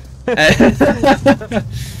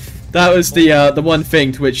 That was the one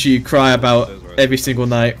thing to which you cry about every single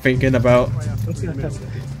night, thinking about.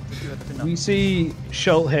 We see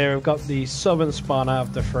Schuldt here have got the southern spawn out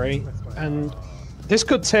of the three, and this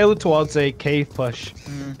could tailor towards a cave push.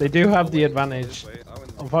 They do have the advantage.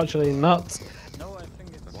 Unfortunately not. No, I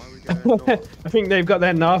think it's... I think they've got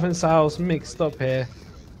their north and south mixed up here.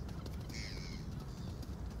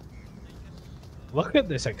 Look at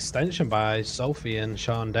this extension by Sophie and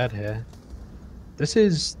Sean Dead here. This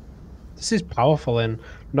is powerful, and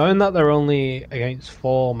knowing that they're only against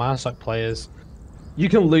 4 Marsoc players, you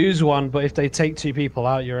can lose one, but if they take 2 people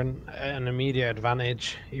out, you're in an immediate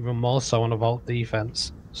advantage, even more so on a vault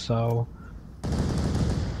defense. So,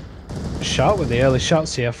 shot with the early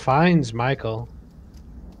shots here finds Michael.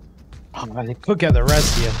 Oh man, he could get the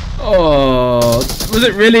res here. Oh, was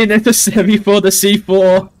it really necessary for the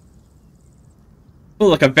C4? Feel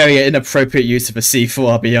like a very inappropriate use of a C4,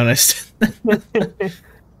 I'll be honest.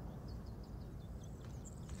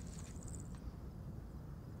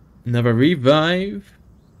 Another revive.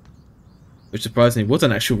 Which surprisingly was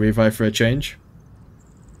an actual revive for a change.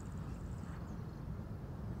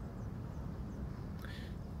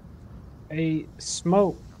 A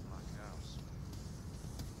smoke.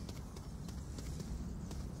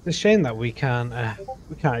 It's a shame that we can't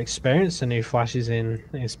experience the new flashes in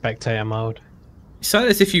spectator mode. It's sad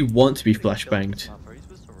as if you want to be flashbanged.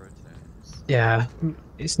 Yeah,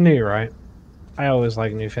 it's new, right? I always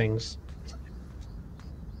like new things.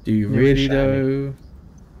 Do you New really shiny. though?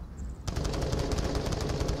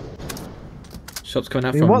 Shots coming out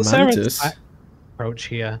I mean, from what's their Mantis. approach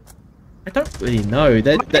here? I don't really know.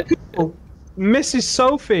 Mrs.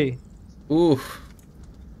 Sophie. Ooh.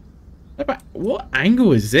 What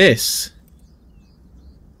angle is this?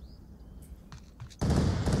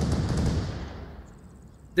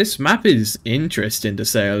 This map is interesting to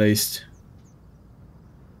say at least.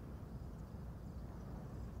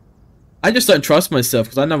 I just don't trust myself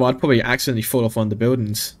because I know I'd probably accidentally fall off one of the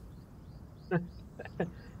buildings.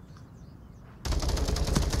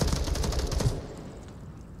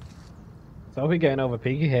 Sophie getting over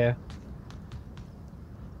peaky here.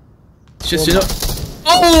 It's just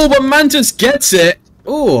oh, but Mantis gets it.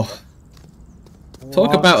 Oh, talk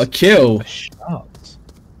What about a kill. a shot.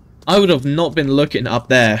 I would have not been looking up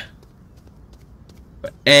there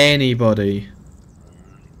for anybody.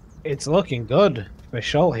 It's looking good for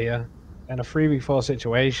Schuldt here in a 3v4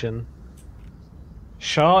 situation.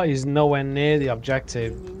 Shaw is nowhere near the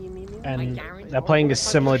objective, and they're playing a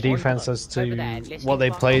similar defense as to what they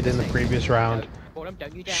played in the previous round.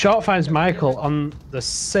 Schuldt finds Michael on the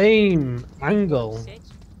same angle.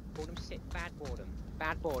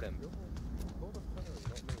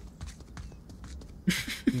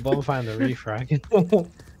 Both find the refrag.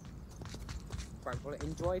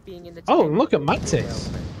 Oh, and look at Mantis.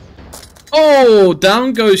 Oh,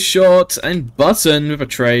 down goes Short and Button with a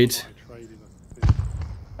trade.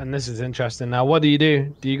 And this is interesting. Now, what do?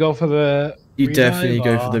 Do you go for the You revive, definitely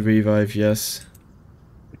go for or- the revive, yes.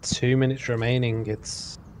 2 minutes remaining.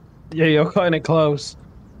 Yeah, you're cutting it close.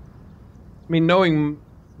 I mean, knowing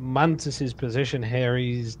Mantis's position here,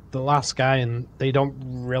 he's the last guy, and they don't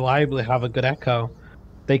reliably have a good echo.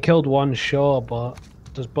 They killed one, sure, but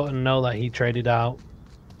does Button know that he traded out?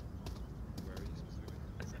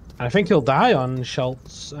 And I think he'll die on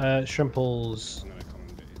Schultz's, Shrimple's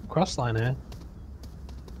crossline here.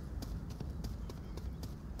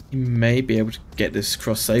 You may be able to get this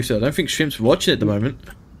cross safe, so I don't think Shrimp's watching at the moment.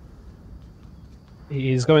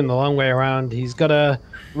 He's going the long way around. He's got to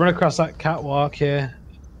run across that catwalk here.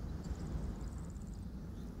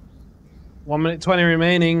 1 minute 20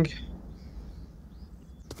 remaining.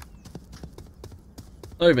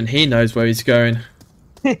 Not even he knows where he's going.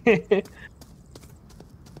 The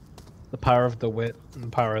power of the wit and the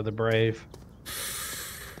power of the brave.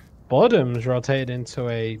 Bottom's rotated into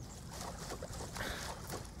a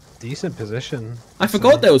decent position. I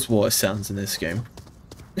forgot there was water sounds in this game.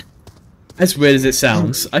 As weird as it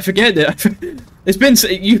sounds, I forget that. It's been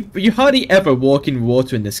you hardly ever walk in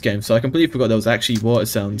water in this game, so I completely forgot there was actually water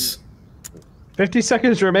sounds. 50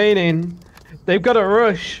 seconds remaining. They've got to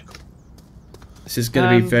rush. This is going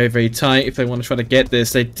to be very, very tight if they want to try to get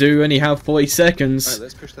this. They do only have 40 seconds. Alright,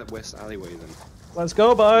 let's push that west alleyway then. Let's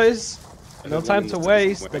go, boys. No time to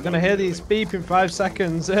waste. They're gonna hear these beep in 5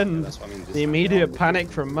 seconds, and the immediate panic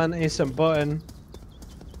from Mantis and Button.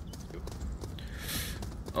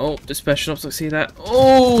 Oh, the special ops, I see that.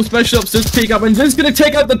 Oh, special ops does peek up, and this is gonna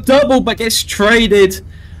take out the double, but gets traded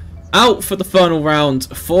out for the final round.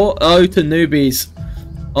 4-0 to Newbies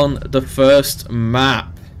on the first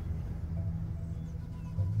map.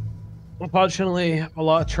 Unfortunately, a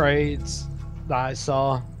lot of trades that I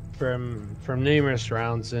saw from numerous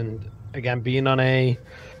rounds, and again, being on a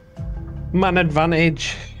man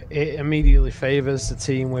advantage, it immediately favors the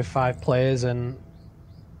team with 5 players. And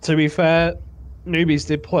to be fair, Newbies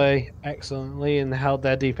did play excellently and held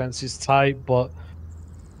their defenses tight, but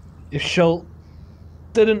if Schuldt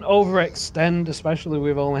didn't overextend, especially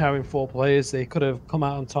with only having 4 players, they could have come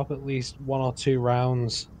out on top at least 1 or 2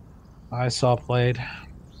 rounds I saw played.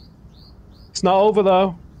 It's not over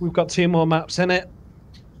though. We've got 2 more maps in it.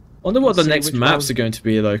 Wonder what the next maps are going to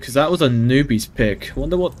be though, because that was a Newbies pick.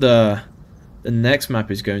 Wonder what the next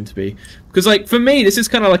map is going to be. Because like for me, this is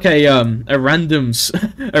kind of like a random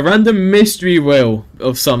mystery wheel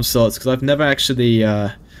of some sorts. Because I've never actually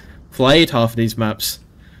played half of these maps,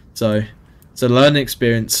 so it's a learning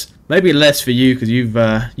experience. Maybe less for you because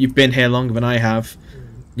you've been here longer than I have.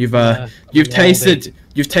 You've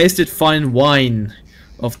tasted fine wine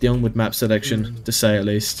of the Onward map selection, to say at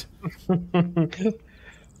least.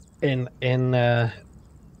 In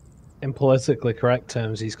politically correct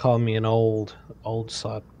terms, he's calling me an old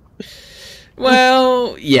sod.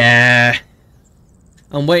 Well, yeah.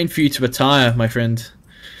 I'm waiting for you to retire, my friend.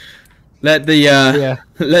 Let the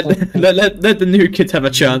let the new kids have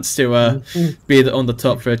a chance to be on the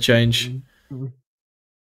top for a change.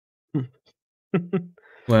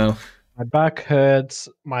 Well, my back hurts.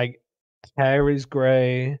 My hair is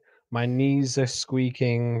grey. My knees are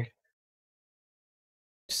squeaking.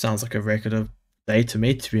 Sounds like a regular day to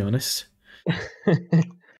me, to be honest.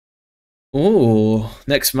 Oh,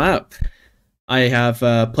 next map. I have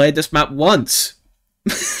played this map once.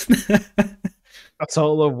 A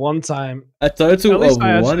total of 1 time. A total of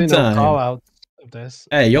I 1 time. Call out of this.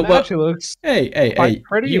 Hey, you're welcome. Hey.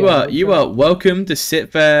 You are welcome to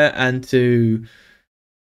sit there and to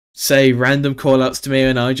say random callouts to me,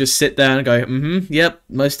 and I'll just sit there and go, yep,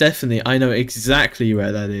 most definitely. I know exactly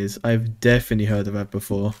where that is. I've definitely heard of that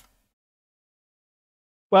before.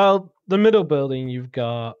 Well, the middle building, you've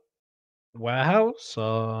got warehouse,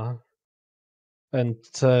 and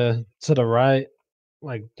to the right,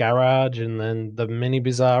 like garage, and then the mini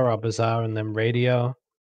bazaar or bazaar, and then radio.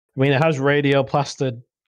 I mean, it has radio plastered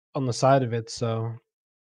on the side of it, so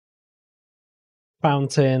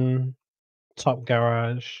fountain, top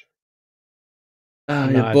garage. Oh,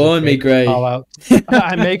 you're boring me, Gray.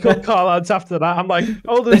 I make up call outs after that. I'm like,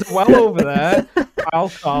 oh, there's a well over there. I'll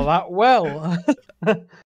call that well.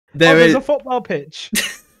 There's a football pitch.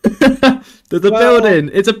 There's a building.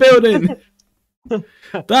 It's a building.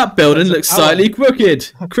 That building looks slightly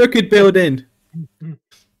crooked. Crooked building.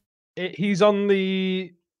 He's on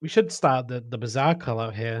the... We should start the bazaar call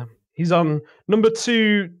out here. He's on number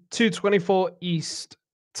 224 East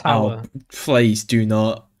Tower. Oh, please do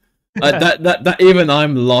not. That even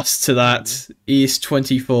I'm lost to that. East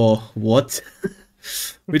 24. What?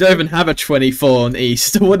 We don't even have a 24 on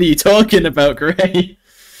East. What are you talking about, Gray?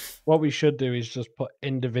 What we should do is just put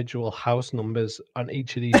individual house numbers on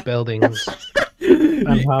each of these buildings.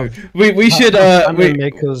 And we should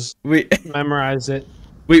make us memorize it.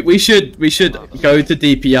 We should go to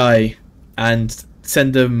DPI and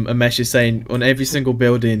send them a message saying on every single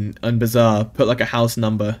building on Bazaar put like a house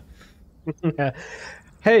number. Yeah.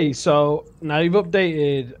 Hey, so now you've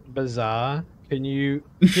updated Bazaar. Can you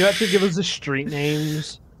actually give us the street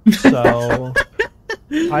names so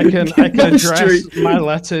I can address my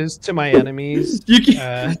letters to my enemies? You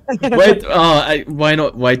can, wait. Why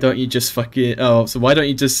not? Why don't you just fucking? Oh, so why don't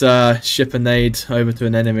you just ship a nade over to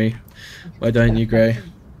an enemy? Why don't you, Gray?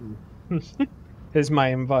 Here's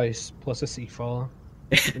my invoice plus a C4.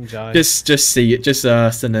 Enjoy. just see it. Just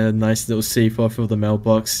send a nice little C4 through the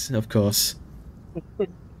mailbox, of course.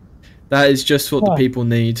 That is just what the people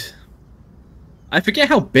need. I forget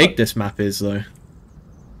how big this map is, though.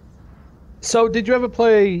 So, did you ever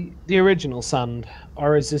play the original Sand,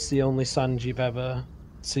 or is this the only Sand you've ever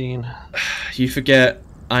seen? You forget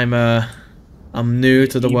I'm new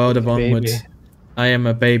to the world of Onward. I am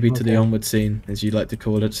a baby to the Onward scene, as you like to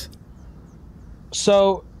call it.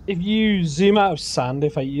 So, if you zoom out of Sand,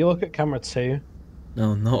 if you look at camera 2...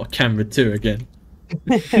 No, not camera 2 again.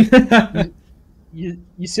 you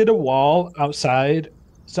see the wall outside,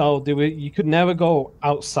 so you could never go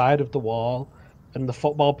outside of the wall, and the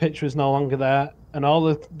football pitch was no longer there, and all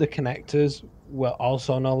the connectors were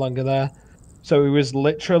also no longer there. So it was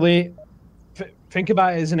literally, think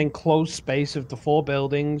about it as an enclosed space of the 4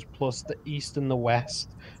 buildings plus the east and the west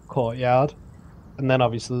courtyard, and then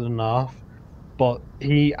obviously the north. But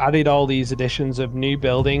he added all these additions of new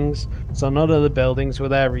buildings, so none of the buildings were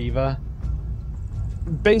there either.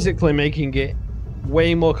 Basically making it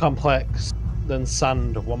way more complex than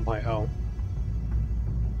Sand 1.0.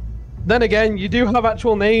 Then again, you do have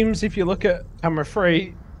actual names. If you look at camera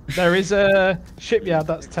 3, there is a shipyard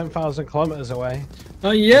that's 10,000 kilometers away.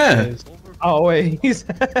 Oh yeah. Always,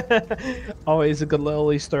 always a good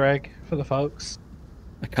little Easter egg for the folks.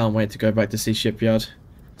 I can't wait to go back to see Shipyard.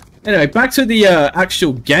 Anyway, back to the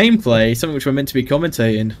actual gameplay, something which we're meant to be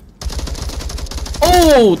commentating.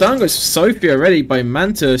 Oh, down goes Sophie already by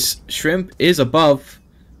Mantis. Shrimp is above.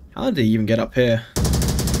 How did he even get up here?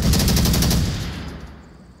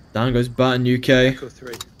 Down goes Barton UK. Echo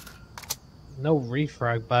 3. No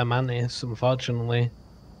refrag by Mantis, unfortunately.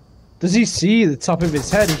 Does he see the top of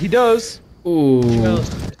his head? He does. Ooh.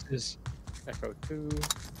 Echo 2.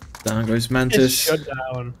 Down goes It's Mantis. shut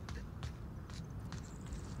down.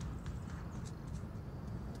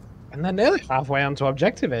 And they're nearly halfway onto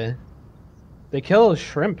objective here. They kill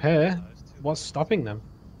Shrimp here. What's stopping them?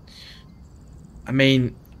 I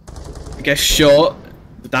mean, I guess short.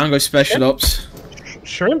 Down goes Special Ops.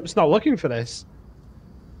 Shrimp's not looking for this.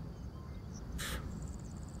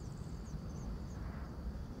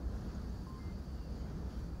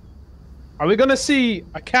 Are we gonna see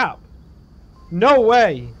a cap? No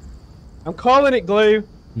way. I'm calling it, Glue.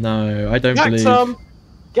 No, I don't believe. Maxim,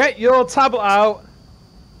 get your tablet out.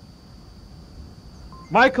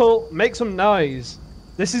 Michael, make some noise.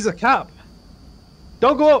 This is a cap.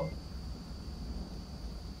 Don't go up.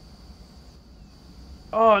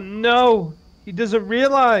 Oh no, he doesn't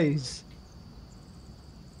realize.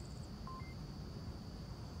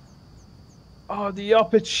 Oh, the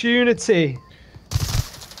opportunity.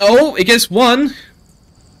 Oh, it gets one.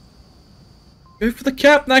 Go for the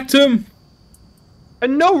cap, Nactum.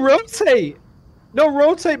 And no rotate. No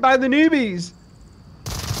rotate by the newbies.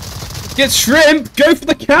 Get Shrimp. Go for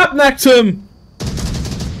the cap, Nactum.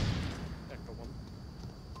 Echo 1.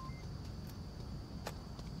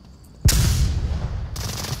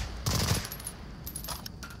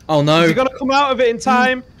 Oh no. Is he gonna come out of it in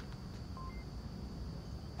time?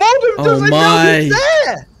 Bolden doesn't know he's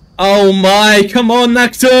there. Oh my, come on,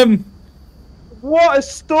 Nactum! What a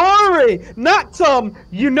story! Nactum,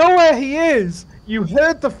 you know where he is. You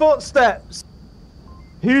heard the footsteps.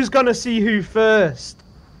 Who's gonna see who first?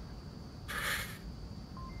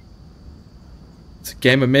 It's a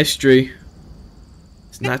game of mystery.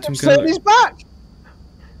 Is Nactum gonna... He's back.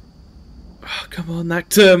 Oh, come on,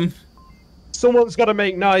 Nactum! Someone's got to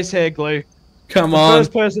make noise here, Glue. Come The on!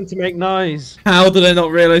 first person to make noise. How did I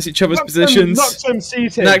not realise each other's positions? Noctum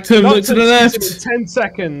seated. Nactum, look to the left. In 10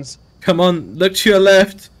 seconds. Come on, look to your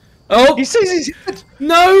left. Oh! He sees his head.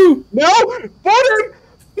 No! No! Bottom!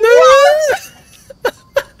 No!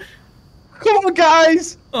 Come on,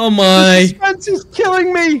 guys! Oh The my! suspense is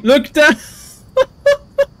killing me! Look down!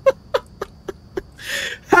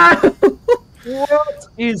 How? What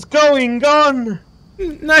is going on?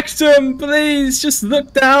 Nactum, please, just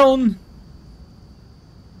look down.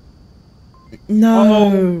 No.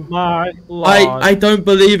 Oh my lord. I don't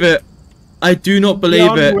believe it. I do not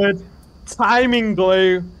believe it. Onward. Timing,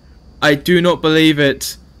 Glue. I do not believe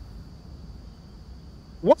it.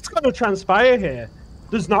 What's going to transpire here?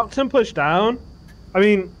 Does Noctum push down? I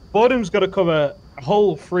mean, Boredom's got to cover a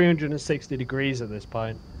whole 360 degrees at this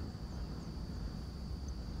point.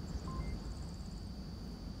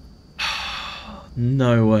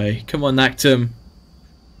 No way. Come on, Nactum.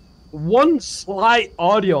 One slight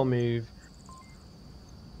audio move.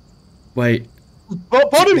 Wait.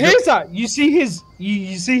 But Bodum hears that. You see his.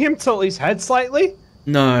 You see him tilt his head slightly.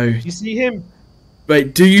 No. You see him.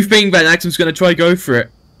 Wait, do you think that Nactum's going to try go for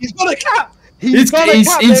it? He's got a cap. He's going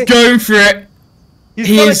for it.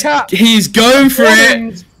 He's got a cap. He's going for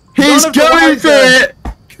it. He's going for it.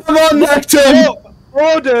 Come on, Nactum.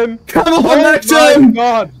 Bodum. Come on, Oh Nactum. my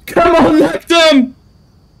god. Come on, Nactum.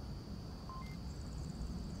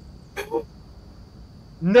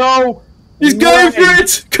 No. He's going for way.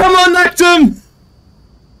 it. Come on, Nactum.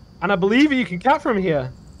 And I believe you can cap from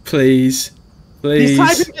here. Please. He's Please.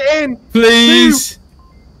 typing it in. Please.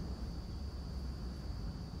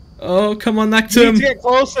 Oh, come on, You need Nactum. to get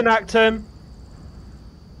closer, Nactum.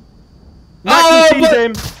 Nactum Oh, sees but-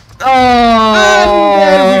 him. Oh. And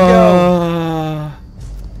there we go.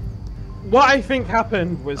 What I think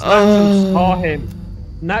happened was Nactum saw him.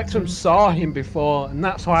 Nactum saw him before, and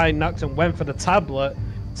that's why Nactum went for the tablet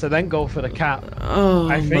to then go for the cap. Oh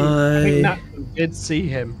I think my. Nactum did see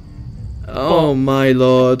him. Oh my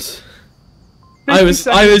lord. I was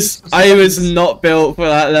not built for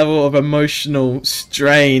that level of emotional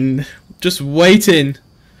strain. Just waiting.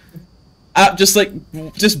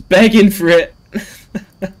 Just begging for it.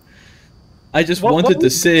 I just wanted to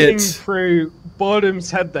see it. Through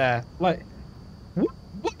Boredom's head there, like,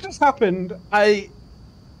 what just happened? I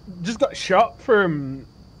just got shot from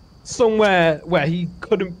somewhere where he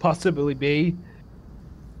couldn't possibly be.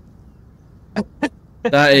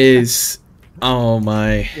 That is, oh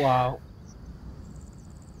my. Wow.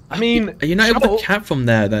 I mean, are you not able to cap from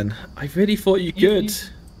there then? I really thought you could.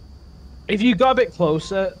 If you got a bit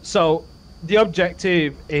closer, so the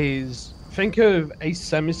objective is, think of a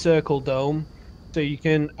semicircle dome. So you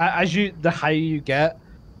can, the higher you get,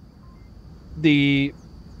 the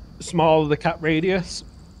smaller the cap radius.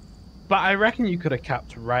 But I reckon you could have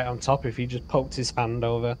capped right on top if he just poked his hand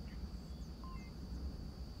over.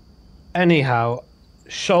 Anyhow,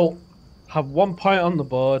 Schuldt have 1 point on the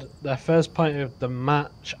board, their first point of the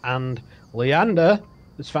match, and Leander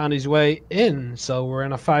has found his way in. So we're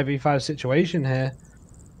in a 5v5 situation here.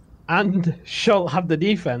 And Schuldt have the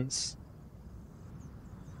defense.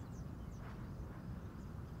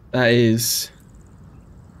 That is...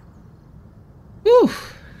 Whew.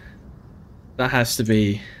 That has to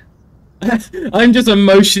be... I'm just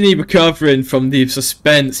emotionally recovering from the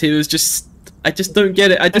suspense. It was just... I just don't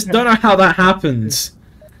get it. I just don't know how that happens.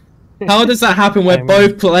 How does that happen where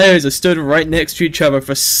both players are stood right next to each other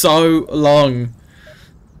for so long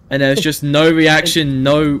and there's just no reaction,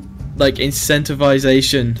 no like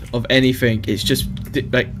incentivization of anything? It's just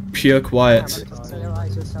like pure quiet.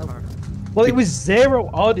 Well, it was zero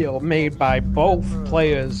audio made by both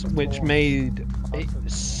players, which made it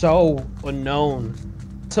so unknown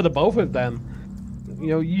to the both of them. You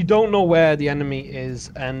know, you don't know where the enemy is,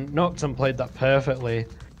 and Nocturne played that perfectly.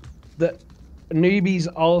 The Newbies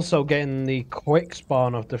also getting the quick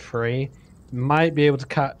spawn of the free, might be able to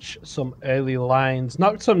catch some early lines.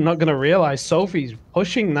 Nocturne not going to realize Sophie's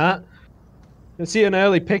pushing that. You see an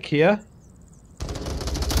early pick here.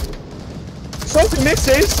 Sophie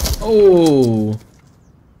misses! Oh!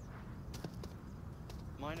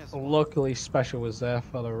 Luckily, Special was there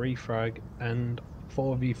for the refrag and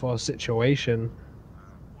 4v4 situation.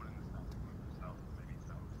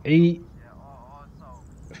 A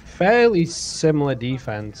fairly similar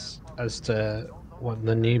defense as to what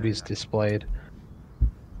the Newbies displayed.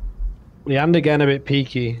 Leander getting a bit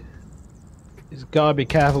peaky. He's got to be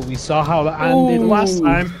careful. We saw how that ended last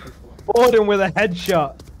time. Boarding with a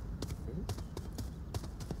headshot.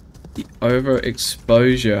 The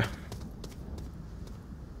overexposure.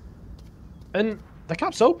 And the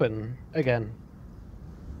cap's open again.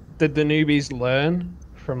 Did the Newbies learn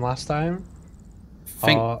from last time? I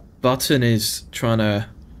think Button is trying to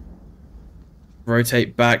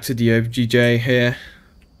rotate back to the OBGJ here.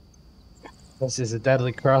 This is a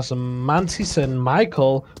deadly cross, and Mantis and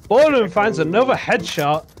Michael. Boredom finds another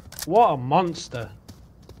headshot. What a monster.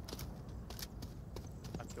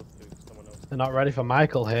 They're not ready for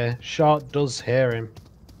Michael here. Short does hear him.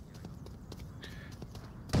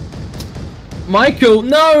 Michael!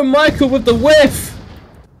 No! Michael with the whiff!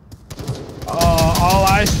 Oh, all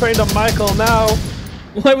eyes trained on Michael now.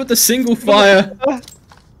 Why with the single fire?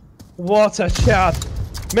 What a shot.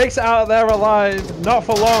 Makes it out there alive. Not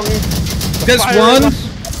for long. There's one!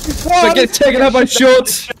 But get taken out by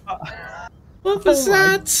Schuldt! What was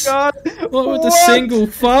that? God. What with the single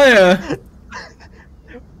fire?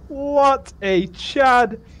 What a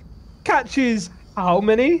Chad. Catches how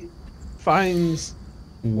many? Finds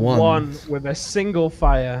one with a single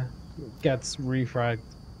fire. Gets refragged.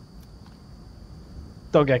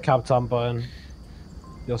 Don't get capped on, Button.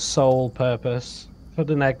 Your sole purpose for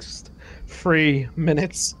the next 3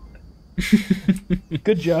 minutes.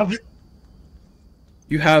 Good job.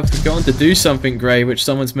 You have gone to do something, Gray, which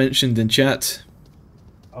someone's mentioned in chat.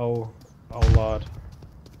 Oh lord.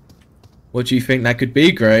 What do you think that could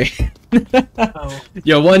be, Gray? Oh.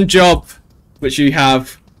 Your one job, which you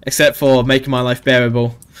have, except for making my life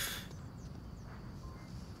bearable.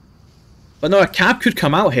 But no, a cab could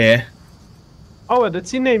come out here. Oh, the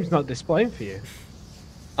team name's not displaying for you.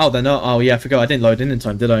 Oh, they're not. Oh, yeah, I forgot. I didn't load in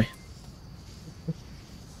time, did I?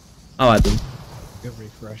 I'll add them. Good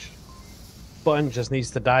refresh. Button just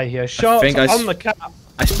needs to die here. Shot on the cap.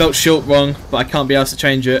 I spelt Schuldt wrong, but I can't be asked to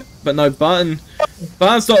change it. But no, Button's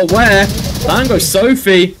not aware. Down goes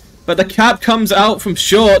Sophie, but the cap comes out from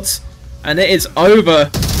Schuldt, and it is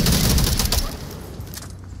over.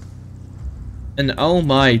 And oh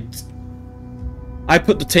my... I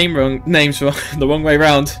put the team names the wrong way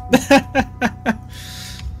around.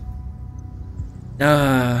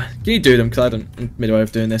 Can you do them? Because I'm midway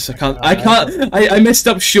of doing this. I can't. I messed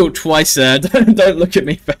up Schuldt twice there. Don't look at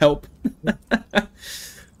me for help.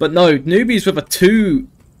 But no, Newbies with a 2.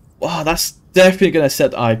 Wow, that's definitely gonna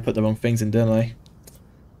set. I put the wrong things in, didn't I?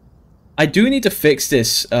 I do need to fix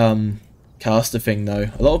this caster thing though.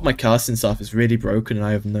 A lot of my casting stuff is really broken, and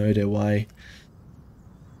I have no idea why.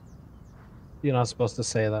 You're not supposed to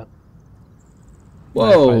say that.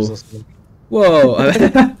 Whoa.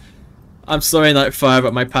 Whoa. I'm sorry, Nightfire,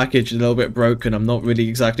 but my package is a little bit broken. I'm not really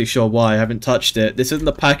exactly sure why. I haven't touched it. This isn't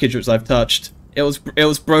the package which I've touched. It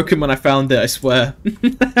was broken when I found it, I swear.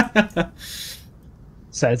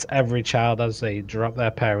 Says every child as they drop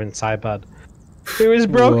their parents' iPad. It was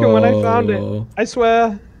broken when I found it. I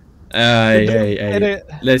swear. Hey.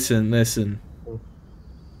 Listen.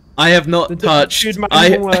 I have not touched.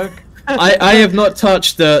 I have not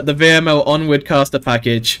touched the VRML Onward caster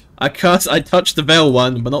package. I touched the Veil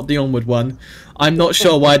one, but not the Onward one. I'm not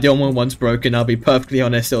sure why the Onward one's broken. I'll be perfectly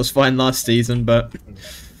honest. It was fine last season, but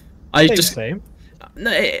Same.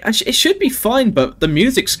 No, it should be fine. But the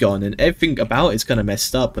music's gone and everything about it's kind of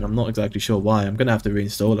messed up, and I'm not exactly sure why. I'm gonna have to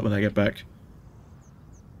reinstall it when I get back.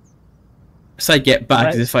 Say get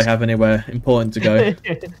back as if I have anywhere important to go.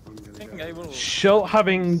 Schuldt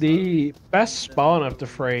having the best spawn of the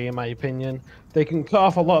 3, in my opinion. They can cut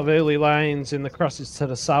off a lot of early lines in the crosses to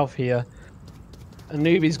the south here. And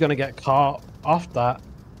Newbie's going to get caught off that.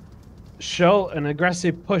 Schuldt, an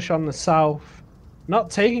aggressive push on the south. Not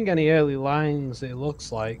taking any early lines, it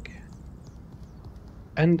looks like.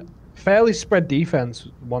 And fairly spread defense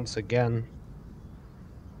once again.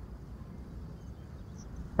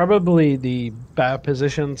 Probably the better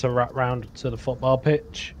position to wrap round to the football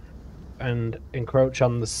pitch and encroach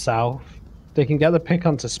on the south. They can get the pick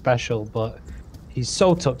onto special, but he's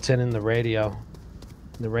so tucked in the radio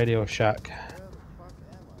shack.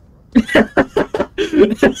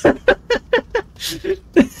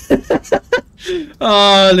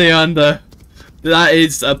 Oh, Leander. That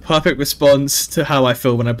is a perfect response to how I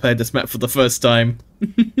feel when I played this map for the first time.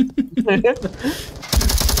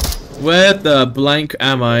 Where the blank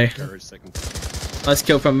am I? Nice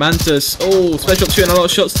kill from Mantis. Oh, special shooting a lot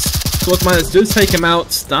of shots towards Mantis. Does take him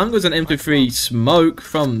out. Dango's an M23 smoke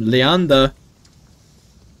from Leander.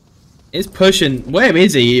 Is pushing. Where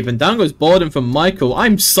is he even? Dango's boarding from Michael.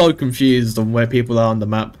 I'm so confused on where people are on the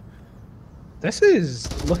map. This is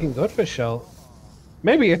looking good for Schuldt.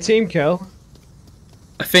 Maybe a team kill.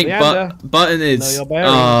 I think Button is.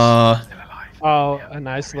 Oh, a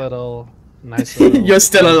nice little. You're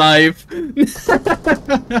still alive.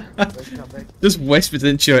 Just whispered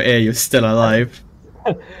into your ear, you're still alive.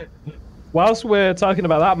 Whilst we're talking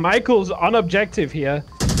about that, Michael's on objective here.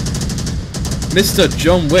 Mr.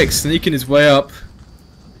 John Wick sneaking his way up.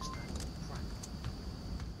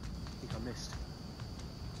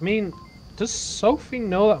 I mean, does Sophie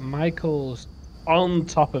know that Michael's on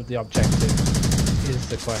top of the objective? Is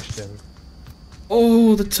the question.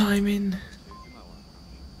 Oh, the timing.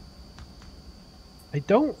 I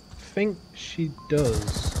don't think she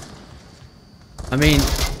does. I mean,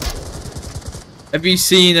 have you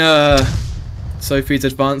seen Sophie's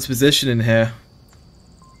advanced position in here?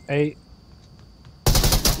 8.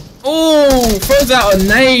 Oh, throws out a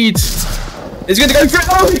nade. He's going to go for it.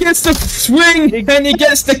 Oh, he gets the swing and he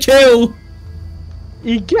gets the kill.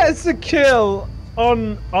 He gets the kill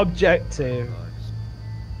on objective.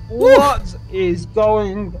 What is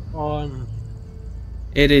going on?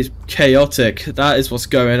 It is chaotic. That is what's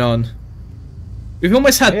going on. We've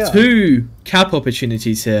almost had 2 cap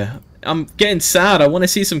opportunities here. I'm getting sad. I want to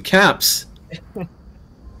see some caps.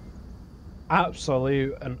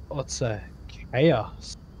 Absolute and utter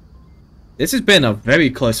chaos. This has been a very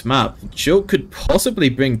close map. Schuldt could possibly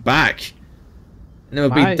bring back. And it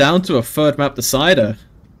would be down to a 3rd map decider.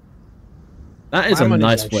 That is a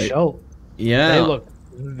nice way. Yeah. They look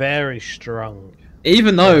very strong.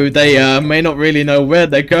 Even though they may not really know where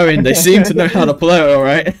they're going, they seem to know how to play it,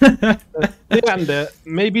 alright? And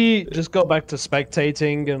maybe just go back to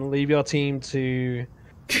spectating and leave your team to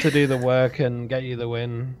do the work and get you the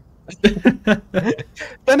win.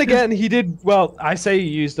 Then again, he did, well, I say he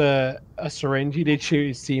used a syringe. He did shoot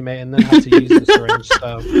his teammate and then had to use the syringe,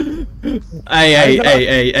 so...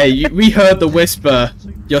 Hey, we heard the whisper,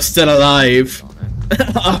 you're still alive,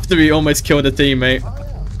 after he almost killed a teammate.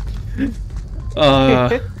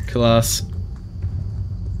 Class.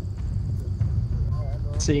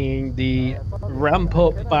 Seeing the ramp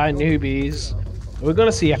up by Newbies. We're going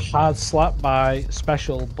to see a hard slap by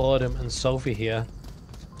Special, Boredom and Sophie here.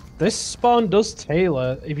 This spawn does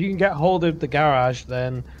tailor. If you can get hold of the garage,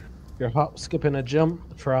 then you're hop, skipping a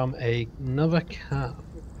jump from another cap.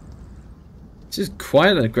 This is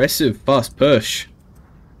quite an aggressive, fast push.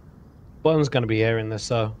 Button's going to be hearing this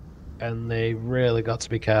though, and they really got to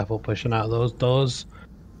be careful pushing out those doors.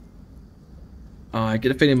 Oh, I get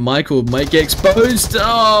a feeling Michael might get exposed.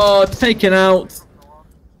 Oh, taken out.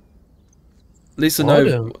 At least I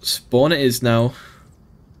know what spawn it is now.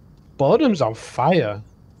 Boredom's on fire.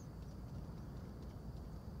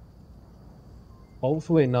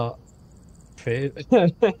 Hopefully not.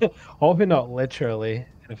 Hopefully not literally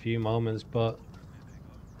in a few moments, but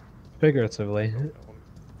figuratively.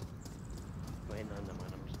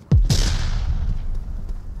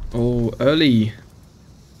 Oh, early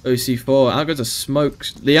OC4. Out goes a smoke.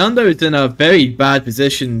 Leandro is in a very bad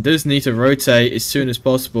position. Does need to rotate as soon as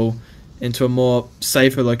possible into a more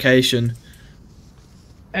safer location.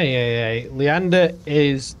 Hey. Leander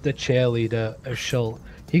is the cheerleader of Schuldt.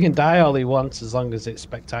 He can die all he wants as long as it's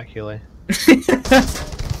spectacular.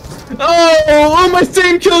 Oh, almost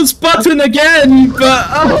team kills Button again, but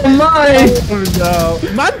oh my! Oh no.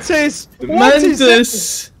 Mantis!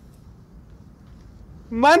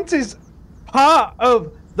 Mantis, part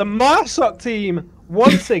of the Marsoc team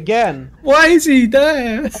once again. Why is he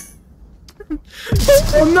there?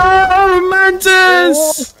 Oh no,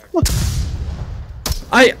 Mantis!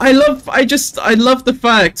 I love the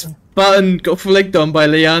fact Button got flicked on by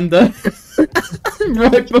Leander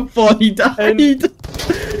right before he died.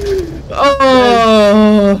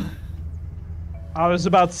 Oh! I was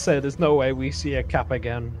about to say, there's no way we see a cap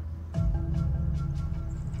again.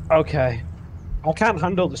 Okay. I can't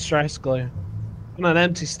handle the stress, Glue. On an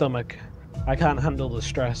empty stomach, I can't handle the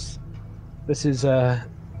stress. This is,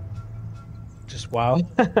 just wow.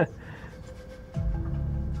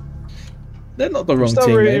 They're not the wrong Still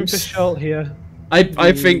team rooting names. for Schuldt here.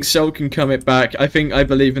 I think Schuldt can come it back. I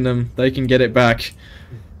believe in them. They can get it back.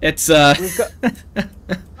 It's We've got...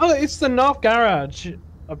 Oh, it's the North Garage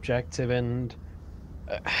objective, and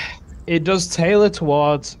it does tailor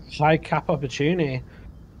towards high cap opportunity.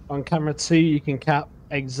 On camera 2, you can cap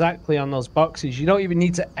exactly on those boxes. You don't even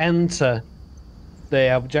need to enter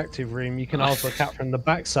the objective room. You can also cap from the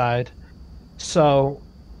backside. So,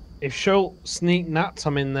 if Schuldt sneak nats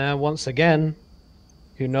him in there once again,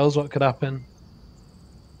 who knows what could happen?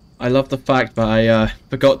 I love the fact that I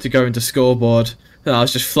forgot to go into scoreboard. And I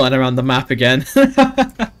was just flying around the map again.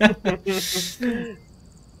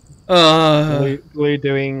 Glue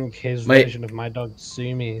doing his version of my dog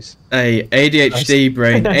Sumi's. Hey, ADHD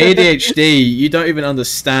brain. ADHD, you don't even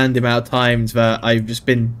understand the amount of times that I've just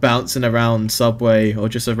been bouncing around Subway or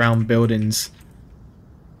just around buildings.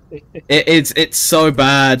 It's so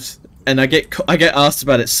bad, and I get asked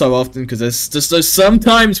about it so often because there's some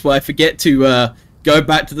times where I forget to go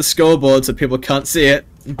back to the scoreboard so people can't see it.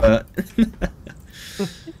 But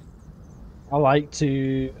I like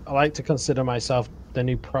to consider myself the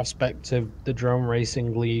new prospect of the drone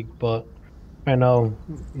racing league, but I know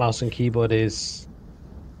mouse and keyboard is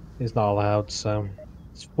not allowed, so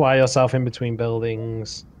just fly yourself in between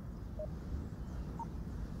buildings.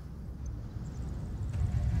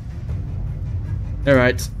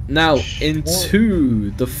 Alright, now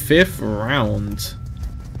into the 5th round.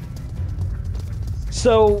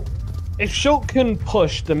 So if Schuldt can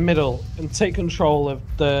push the middle and take control of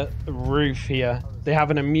the roof here, they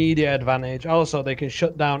have an immediate advantage. Also, they can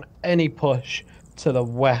shut down any push to the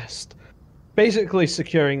west, basically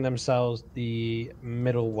securing themselves the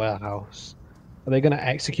middle warehouse. Are they going to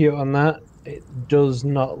execute on that? It does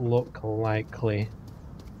not look likely.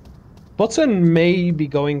 Button may be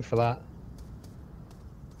going for that.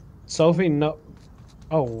 Sophie, no.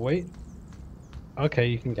 Oh, wait. Okay,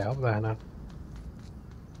 you can get up there now.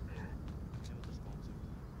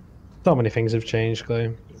 So many things have changed,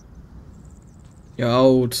 Glue. You're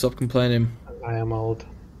old, stop complaining. I am old.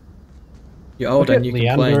 You're old and you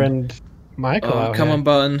Leander complain. And Michael Oh, out come here. on,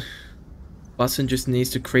 Button. Button just needs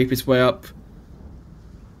to creep his way up.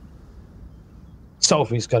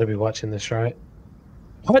 Sophie's got to be watching this, right?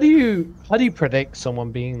 How do you predict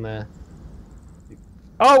someone being there?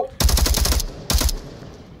 Oh!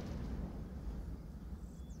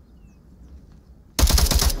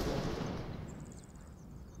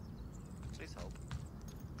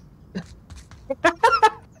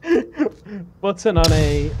 Button on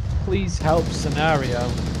a please help scenario.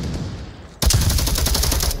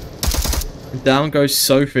 Down goes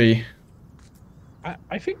Sophie.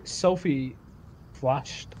 I think Sophie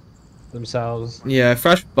flashed themselves. Yeah,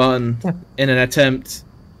 fresh Button in an attempt.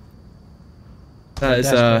 That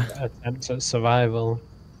is attempt at survival.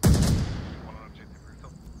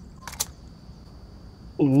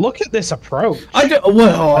 Look at this approach.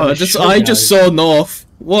 I just saw North.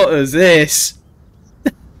 What is this?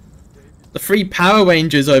 the 3 Power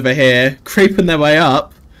Rangers over here creeping their way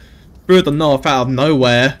up through the north out of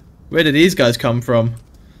nowhere. Where did these guys come from?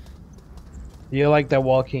 You're like they're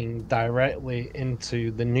walking directly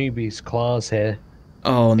into the newbies' claws here.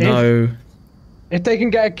 Oh no. If they can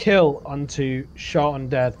get a kill onto Short and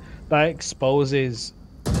Dead, that exposes...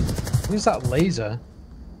 Who's that laser?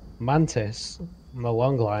 Mantis on the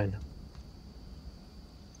long line.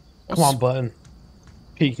 Come on, Button.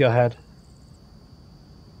 Peek your head.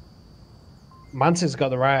 Mantis got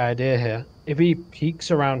the right idea here. If he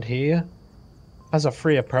peeks around here, has a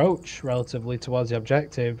free approach relatively towards the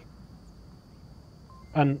objective.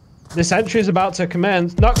 And this entry is about to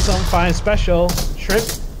commence. Knocks on fine special. Shrimp.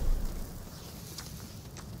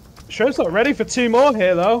 Shrimp's not ready for 2 more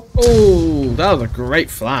here though. Oh, that was a great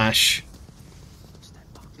flash.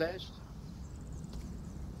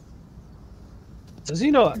 Does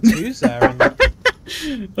he know that 2's there?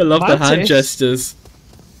 I love the hand Mantis. gestures.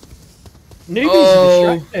 Newbies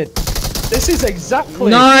are distracted. This is exactly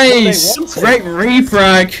Nice! what they Great wanted.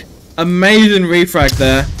 refrag. Amazing refrag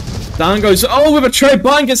there. Down goes, oh, with a tray,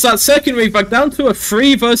 Button gets that second refrag down to a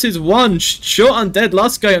 3 versus 1. Short and Dead,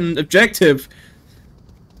 last guy on objective.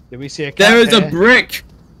 Did we see a cat There is here? a brick.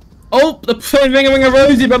 Oh, the playing Ring of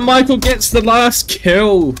Rosie, but Michael gets the last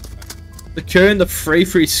kill. Securing the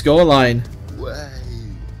 3-3 scoreline.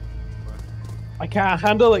 I can't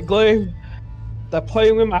handle it, Glue. They're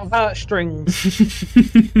playing with my heartstrings.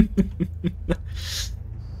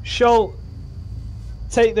 Schuldt,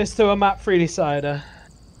 take this to a map 3 decider.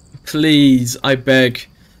 Please, I beg.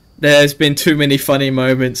 There's been too many funny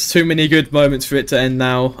moments, too many good moments for it to end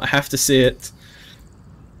now. I have to see it.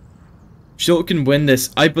 Schuldt can win this.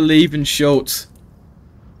 I believe in Schuldt.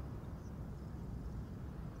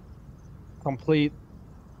 Complete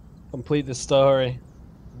the story.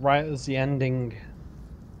 Right as the ending.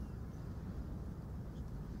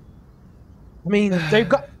 I mean, they've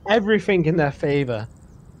got everything in their favour.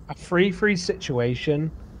 A 3-3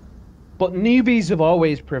 situation. But newbies have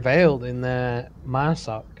always prevailed in their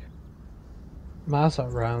Marsoc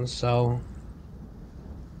rounds, so...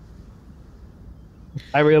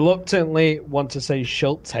 I reluctantly want to say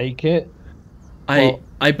Schuldt take it. I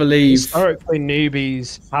believe... Historically,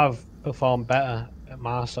 newbies have performed better at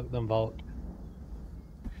Marsoc than Volk.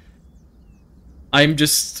 I'm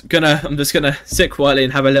just gonna sit quietly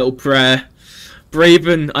and have a little prayer.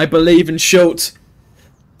 Braven, I believe in Schuldt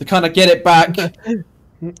to kind of get it back.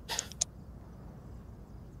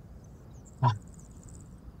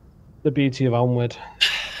 The beauty of Onward.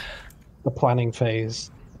 The planning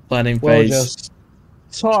phase. Planning We'll phase. just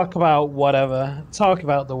talk about whatever. Talk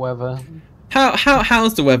about the weather.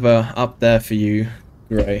 How's the weather up there for you,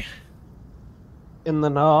 Gray? In the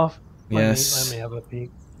north. Yes. Let me have a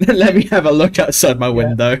peek. Let me have a look outside my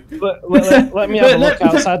window. Let me have a look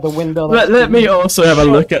outside the window. Let me also have a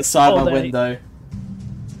look outside all my day. window.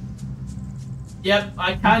 Yep,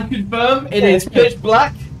 I can confirm it is pitch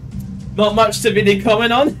black. Not much to really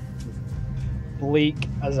comment on. Bleak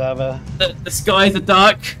as ever. The skies are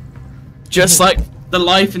dark, just like the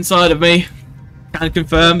life inside of me. Can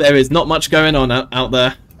confirm there is not much going on out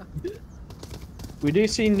there. We do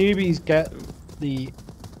see newbies get the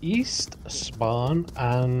east spawn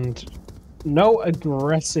and no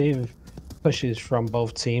aggressive pushes from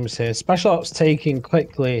both teams here. Special Ops taking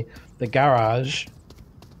quickly the garage.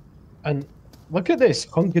 And look at this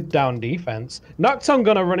hunkered down defense. Nocton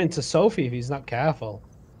gonna run into Sophie if he's not careful.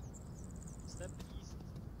 Step east,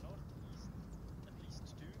 northeast, at least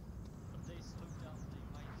 2, but they slow down,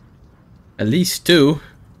 they might. At least 2.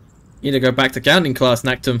 You need to go back to counting class,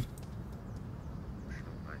 Nactum.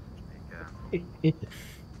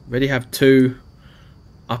 Already have 2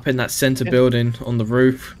 up in that center building on the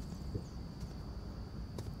roof.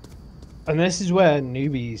 And this is where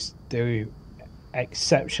newbies do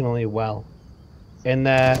exceptionally well. In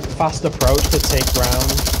their fast approach to take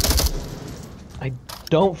ground. I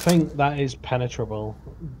don't think that is penetrable,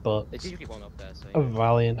 but a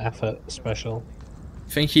valiant effort, Special. I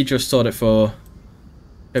think he just thought it for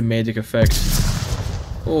comedic effect.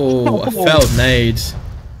 Oh, a failed nade.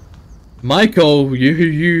 Michael,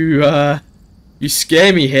 you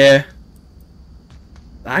scare me here.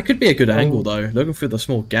 That could be a good angle though, looking through the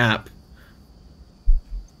small gap.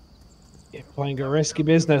 You're playing a risky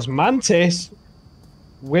business. Mantis,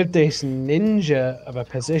 with this ninja of a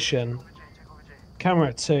position. Camera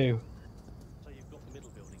at 2. So you've got the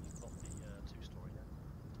middle building, you've got the 2-story there.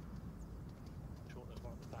 Short there's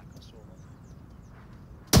one at the back, I saw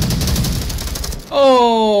one.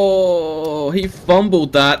 Oh, he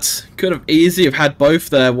fumbled that. Could have easily have had both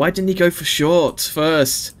there. Why didn't he go for short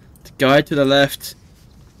first? The guy to the left.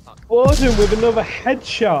 Gordon with another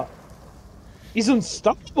headshot. He's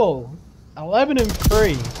unstoppable.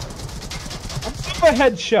 11-3. Another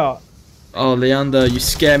headshot. Oh, Leander, you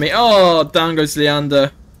scare me. Oh, down goes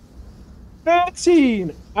Leander.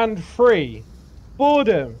 13-3.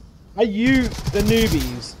 Boredom. Are you the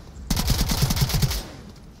newbies?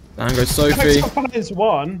 Down goes Sophie. Is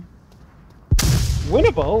one.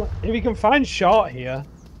 Winnable if he can find short here.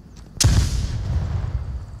 I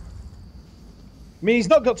mean, he's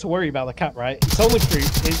not got to worry about the cap, right? It's only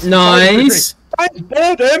three. Nice. Finds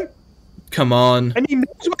Boredom. Come on. And he knows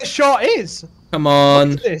what the shot is. Come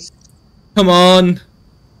on. Look at this. Come on.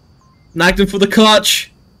 Nagged him for the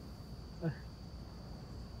clutch.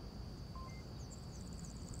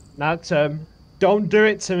 Not, don't do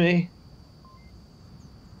it to me.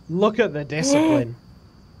 Look at the discipline.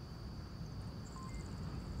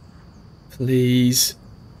 Please.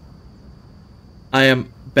 I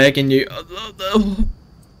am begging you.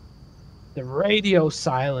 The radio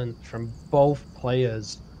silent from both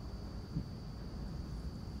players.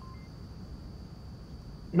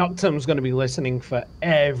 Noctum's going to be listening for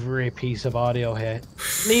every piece of audio here.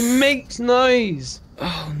 And he makes noise.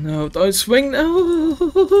 Oh no, don't swing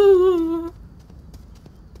now.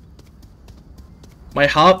 My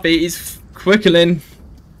heartbeat is quickening.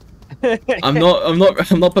 I'm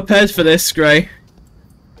not prepared for this, Gray.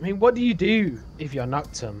 I mean, what do you do if you're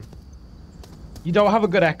Noctum? You don't have a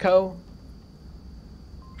good echo.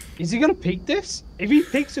 Is he going to peek this? If he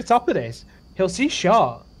peeks the top of this, he'll see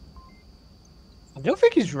shot. I don't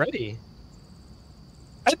think he's ready.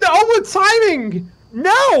 And the onward timing!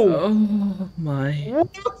 No! Oh my.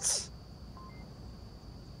 What?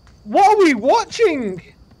 What are we watching?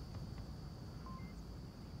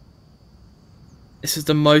 This is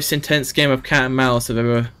the most intense game of cat and mouse I've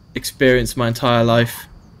ever experienced my entire life.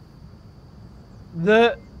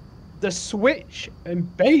 The switch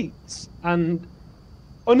and baits and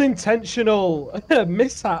unintentional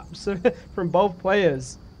mishaps from both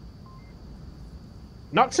players.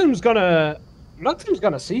 Noctum's gonna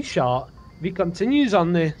see shot if he continues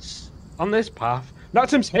on this path.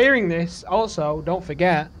 Noctum's hearing this also, don't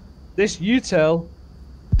forget. This util.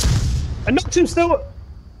 And Noctum still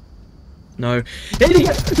No.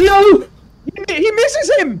 Idiot! No! he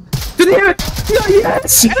misses him! Did he hear it? Not yet!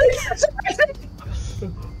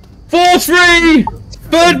 4-3!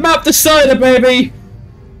 Third map decider, baby!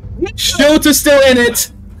 Schuldt is still in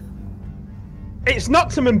it! It's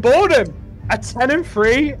Noctum and Boredom! A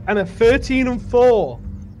 10-3 and a 13-4.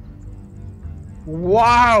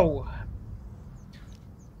 Wow!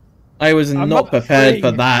 I was I'm not prepared afraid.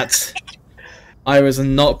 for that. I was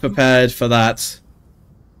not prepared for that.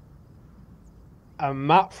 A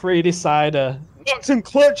map 3 decider. Noctum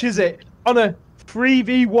clutches it on a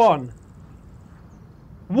 3v1.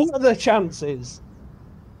 What are the chances?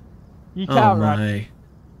 You Oh can't, right? my.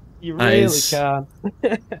 You That really is- can.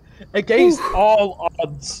 Against all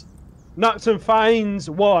odds, Noctum finds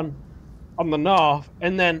one on the north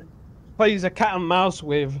and then plays a cat and mouse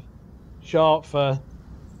with short for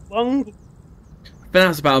long. But that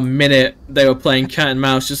was about a minute they were playing cat and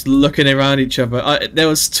mouse, just looking around each other. There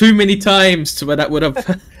was too many times to where that would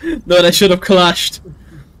have... no, they should have clashed.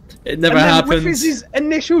 It never and then happened. whiffs his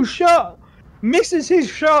initial shot, misses his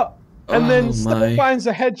shot, and then Oh still my. finds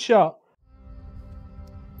a headshot.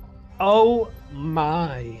 Oh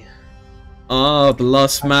my. Oh, the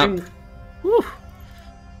last I map. think Whew.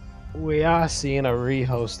 we are seeing a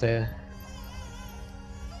rehost here.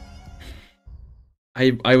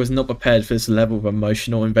 I was not prepared for this level of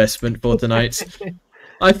emotional investment for tonight.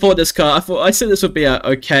 I said this would be a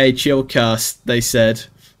okay chill cast, they said.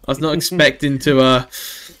 I was not expecting to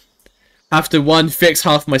have to, one, fix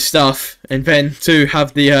half my stuff, and then two,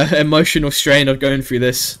 have the emotional strain of going through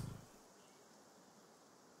this.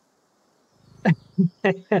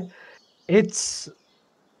 It's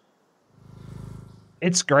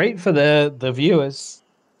great for the viewers.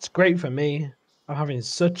 It's great for me. I'm having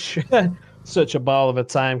such such a ball of a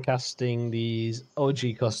time casting these OG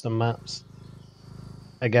custom maps.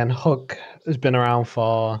 Again, Hook has been around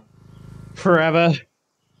for forever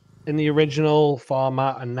in the original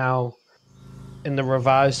format and now in the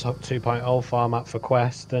revised Hook 2.0 format for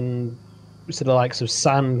Quest, and we see the likes of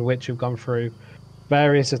Sand, which have gone through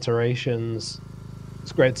various iterations.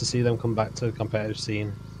 It's great to see them come back to the competitive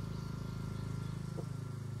scene.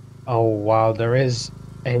 Oh wow, there is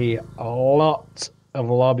a lot of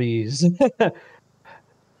lobbies.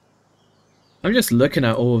 I'm just looking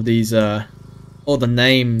at all of these, all the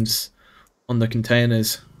names on the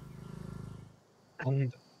containers.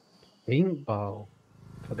 And paintball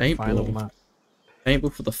for the final Paintball. map.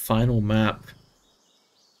 Paintball for the final map.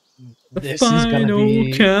 The This is gonna final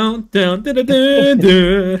be countdown.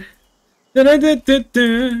 Da-da-da-da.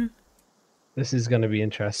 Da-da-da-da-da. This is going to be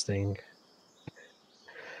interesting.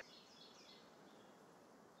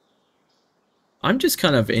 I'm just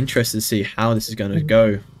kind of interested to see how this is going to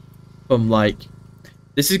go. From like,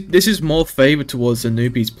 this is more favored towards the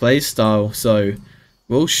newbies play style. So,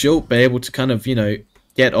 will Schuldt be able to kind of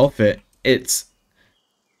get off it? It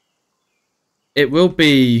will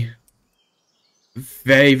be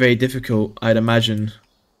very, very difficult, I'd imagine.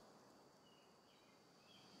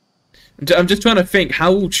 I'm just trying to think,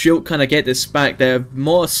 how will Schuldt kind of get this back? They're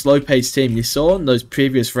more a slow-paced team. You saw in those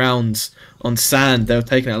previous rounds on sand, they were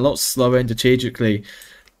taking it a lot slower and strategically,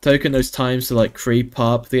 taking those times to like creep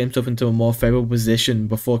up, get themselves into a more favourable position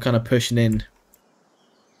before kind of pushing in.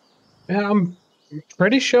 Yeah, I'm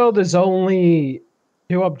pretty sure there's only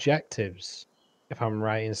 2 objectives, if I'm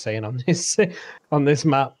right in saying on this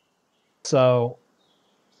map. So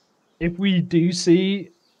if we do see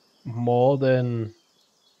more than,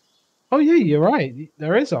 oh yeah, you're right.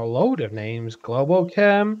 There is a load of names: Global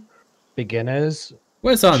Chem, Beginners.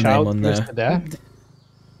 Where's our Shout name on Mr. there? Death.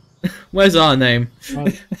 Where's our name?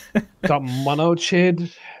 Got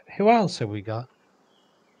Monochid. Who else have we got?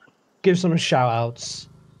 Give some shout outs.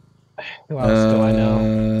 Who else do I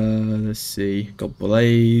know? Let's see. Got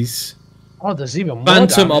Blaze. Oh, there's even more.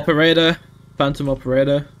 Phantom down Operator. Phantom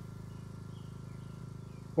Operator.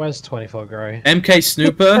 Where's 24 Grey? MK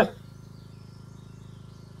Snooper.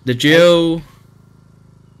 The Jill.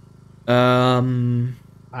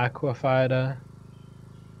 Aquafighter.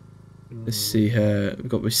 Let's see here. We've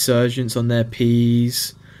got Resurgence on their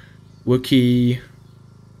P's. Wookie.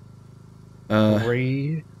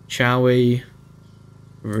 Chowie.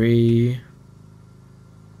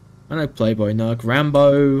 I know Playboy Nug.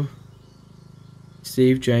 Rambo.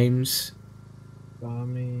 Steve James.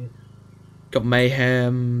 Army. Got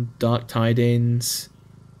Mayhem. Dark Tidings.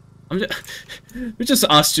 We're just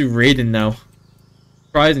us two reading now.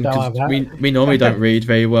 Surprising, because we normally don't read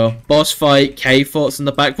very well. Boss fight, K-Forts in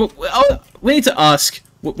the back. We need to ask,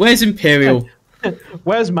 where's Imperial?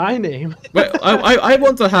 Where's my name? I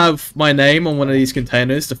want to have my name on one of these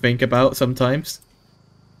containers to think about sometimes.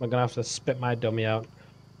 I'm gonna have to spit my dummy out.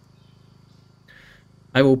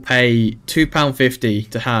 I will pay £2.50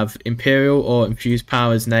 to have Imperial or Infused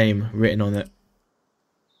Power's name written on it.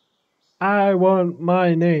 I want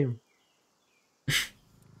my name.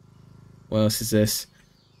 What else is this?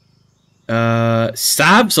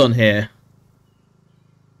 Stabs on here.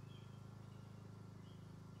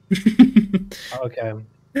 Okay.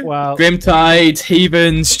 Well, Grimtide,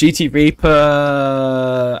 Heathens, GT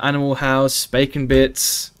Reaper, Animal House, Bacon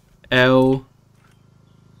Bits, L,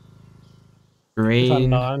 if I'm Green.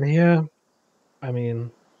 not on here, I mean,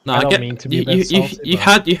 No, I don't mean to be a bit salty, you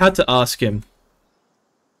but- had to ask him.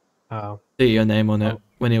 Oh, See your name on it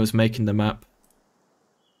when he was making the map.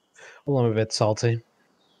 well, I'm a bit salty.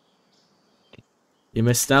 You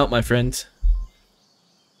missed out, my friend.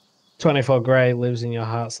 24 Grey lives in your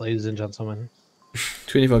hearts, ladies and gentlemen.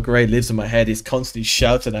 24 Grey lives in my head. He's constantly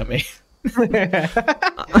shouting at me.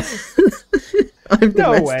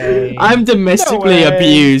 No way. I'm domestically No way.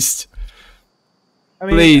 abused. I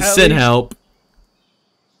mean, Please at send least help.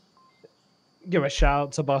 Give a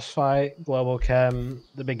shout to Boss Fight, Global Chem,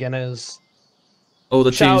 the Beginners. All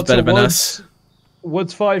the Shout teams out better to than Woods. us.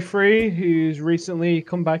 Woods 53, who's recently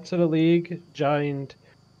come back to the league, joined,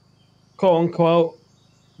 quote unquote,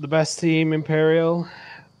 the best team, Imperial.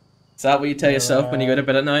 Is that what you tell yourself when you go to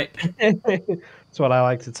bed at night? That's what I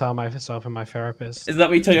like to tell myself and my therapist. Is that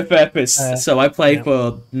what you tell your therapist? So I played yeah.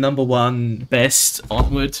 for #1 best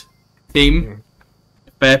Onward team.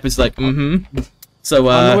 Therapist's like, So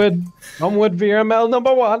Onward VRML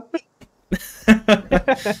 #1.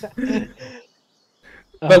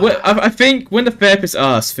 But I think when the therapist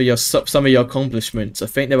asked for some of your accomplishments, I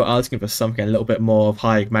think they were asking for something a little bit more of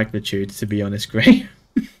high magnitude, to be honest, Gray.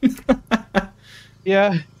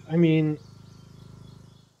 Yeah, I mean,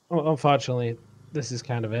 unfortunately, this is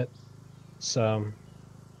kind of it. So,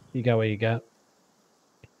 you get what you get.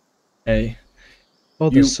 Hey.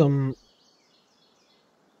 Oh, there's some...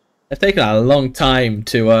 They've taken a long time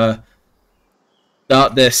to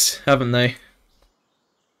start this, haven't they?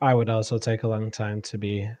 I would also take a long time, to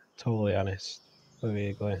be totally honest with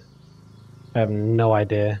you, Glee. I have no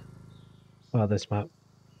idea about this map.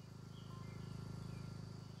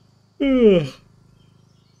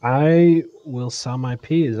 I will sell my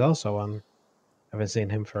P is also on. I haven't seen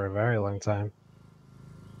him for a very long time.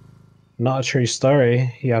 Not a true story.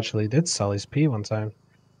 He actually did sell his P one time.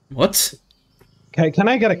 What? Can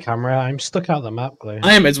I get a camera? I'm stuck out the map, Glee.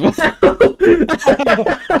 I am as well. Camera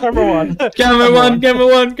one.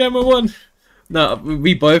 Camera one. No,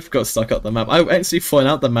 we both got stuck up the map. I actually fallen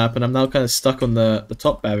out the map, and I'm now kind of stuck on the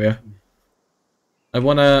top barrier. I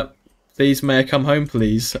wanna, please, may I come home,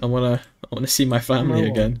 please? I wanna see my family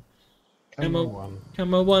again. Camera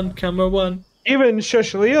one. Even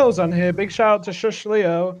Shush Leo's on here. Big shout out to Shush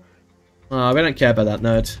Leo. Oh, we don't care about that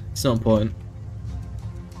nerd. It's not important.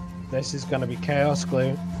 This is gonna be chaos,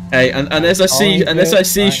 Glue. Hey, unless I see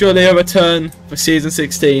Shulio return for season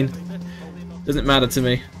 16, doesn't matter to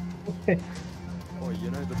me.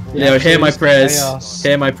 Leo, hear my prayers. Chaos.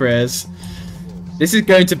 Hear my prayers. This is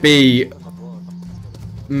going to be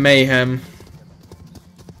mayhem.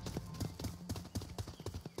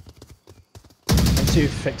 I'm too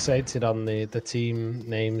fixated on the team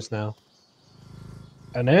names now.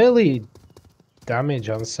 An early damage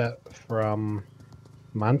onset from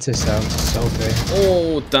Mantis down to Sophie.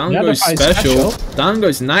 Oh, Dango's special.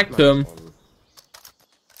 Dango's knacked him.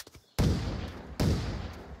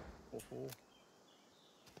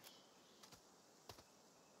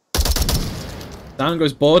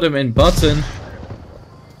 Dango's boredom in button.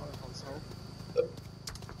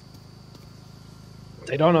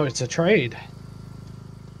 They don't know it's a trade.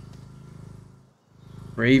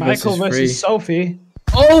 Free Michael versus free. versus Sophie.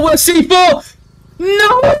 Oh, we're C4!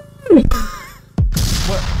 No!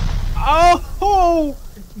 Oh,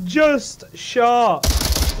 just shot.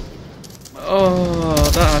 Oh,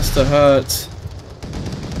 that has to hurt.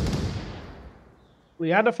 We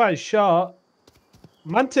had a fight shot.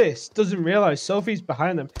 Mantis doesn't realize Sophie's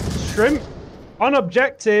behind them. Shrimp on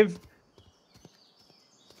objective.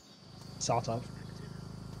 Sort of.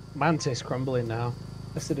 Mantis crumbling now.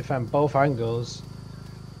 Has to defend both angles.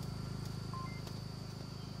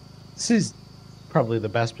 This is probably the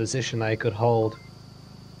best position I could hold.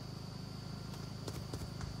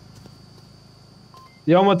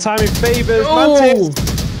 The onward timing favors Mantis.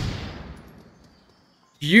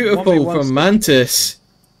 Beautiful from Mantis.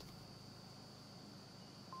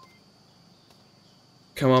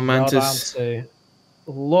 Come on, Mantis. Down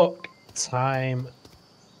to luck, time,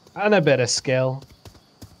 and a bit of skill.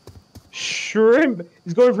 Shrimp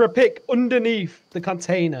is going for a pick underneath the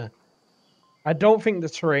container. I don't think the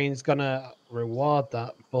terrain's gonna reward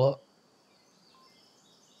that, but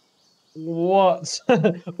what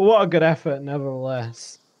what a good effort,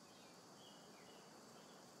 nevertheless.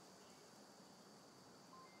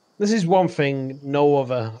 This is one thing no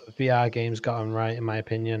other VR game's gotten right, in my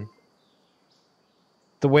opinion.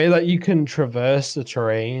 The way that you can traverse the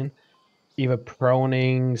terrain, either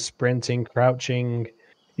proning, sprinting, crouching,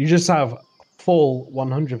 you just have full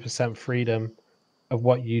 100% freedom of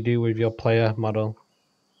what you do with your player model.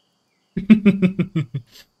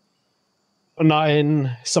 Not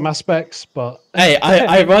in some aspects, but... Hey,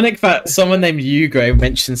 ironic that someone named Hugo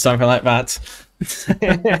mentioned something like that.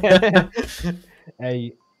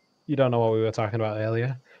 Hey, you don't know what we were talking about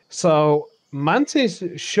earlier. So, Mantis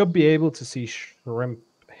should be able to see Shrimp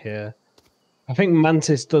here. I think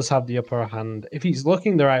Mantis does have the upper hand. If he's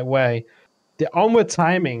looking the right way, the onward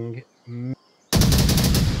timing...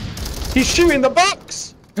 He's shooting the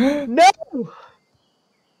box! No!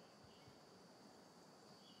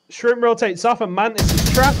 Shrimp rotates off and Mantis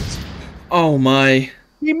is trapped. Oh my.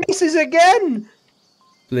 He misses again!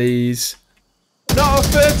 Please. Not a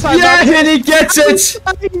third time. Yeah, and he gets it!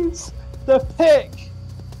 The pick.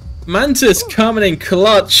 Mantis coming in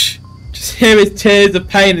clutch. Just hear his tears of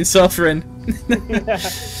pain and suffering.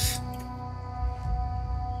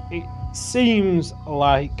 It seems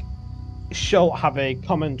like Schuldt have a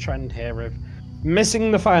common trend here of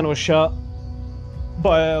missing the final shot,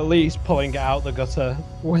 but at least pulling it out the gutter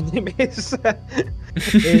when they miss.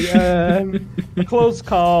 Close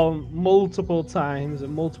call multiple times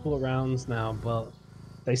and multiple rounds now, but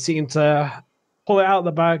they seem to pull it out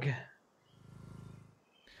the bag.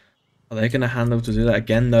 Are they going to handle to do that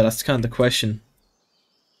again, though? That's kind of the question.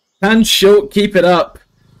 Can Schuldt keep it up?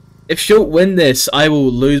 If Schuldt win this, I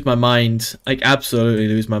will lose my mind. Like, absolutely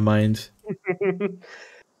lose my mind.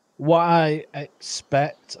 What I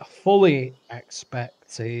fully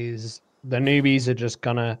expect, is the newbies are just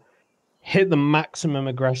going to hit the maximum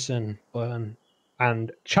aggression button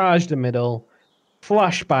and charge the middle,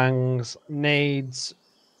 flashbangs, nades,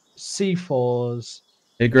 C4s.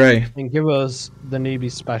 Agree. And give us the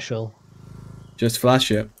newbie special. Just flash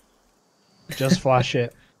it. Just flash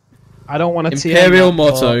it. I don't want to Imperial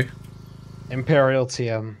motto. Imperial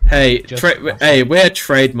TM. Hey, hey, we're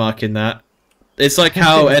trademarking that. It's like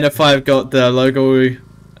how NF5 got the logo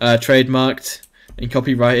trademarked and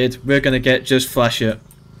copyrighted. We're gonna get just flash it.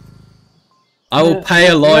 I will pay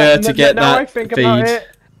a lawyer to get now that I think feed. about it,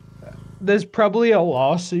 there's probably a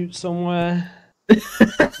lawsuit somewhere.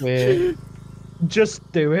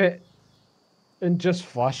 Just do it. and just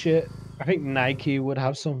flash it. I think Nike would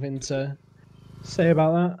have something to say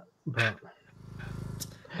about that, but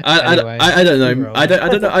anyway, I don't we know. roll. I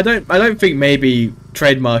don't know. I don't think maybe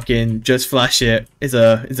trademarking just flash it is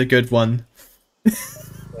a good one.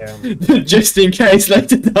 Yeah. Just in case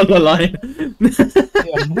later down the line.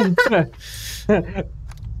 I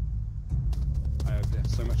have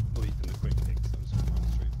so much belief in the quick fix.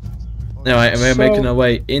 Alright, and we're So- making our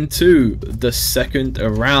way into the second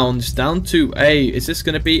round. Down to A. Is this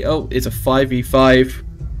going to be... Oh, it's a 5v5.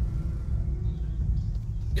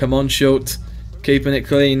 Come on, Schuldt. Keeping it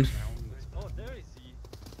clean. Oh, there is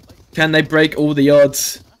the. Can they break all the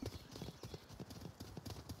odds?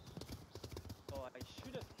 Oh, I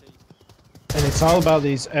should have taken. And it's all about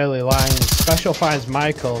these early lines. Special finds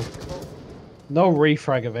Michael. No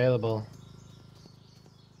refrag available.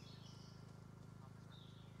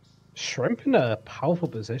 Shrimp in a powerful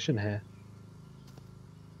position here.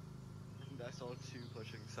 I saw two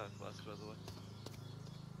pushing southwest, by the way.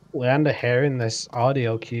 Leander hearing this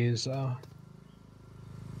audio cues.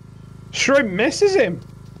 Shrimp misses him.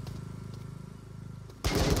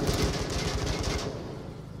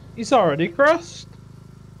 He's already crossed.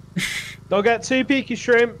 Don't get too peaky,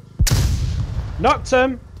 Shrimp. Knocked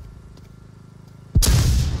him.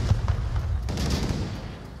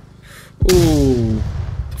 Ooh.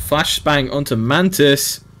 Flashbang onto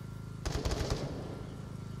Mantis.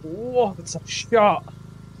 Whoa, that's a shot.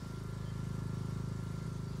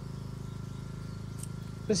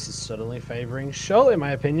 This is suddenly favouring Schuldt, in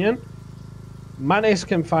my opinion. Mantis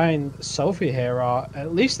can find Sophie here, or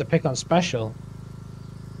at least a pick on special.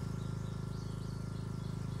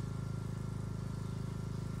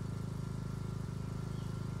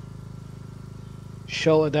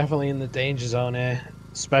 Schuldt are definitely in the danger zone here.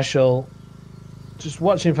 Special, just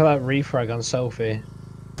watching for that refrag on Sophie.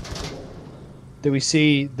 Do we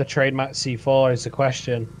see the trademark C4 is the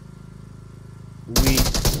question. We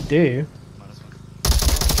do.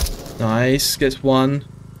 -1. Nice. Gets one.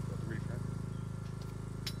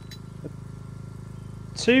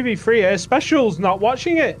 2v3 here. Special's not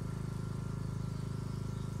watching it.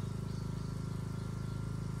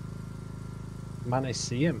 Man, I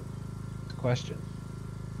see him. It's a question.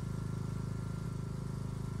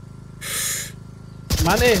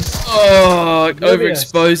 Manis. Oh, Newbies.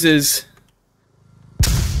 overexposes.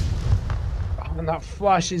 Oh, and that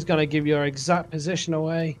flash is going to give your exact position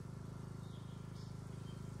away.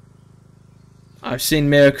 I've seen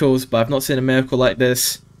miracles, but I've not seen a miracle like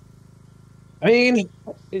this. I mean,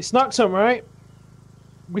 it's knocked him, right?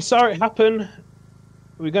 We saw it happen.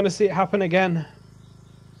 We're going to see it happen again.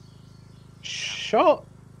 Shot.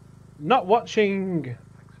 Not watching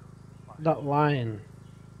that line.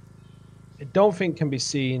 I don't think can be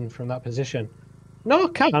seen from that position. No,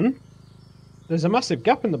 it can. There's a massive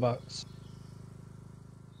gap in the box.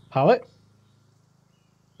 Pallet.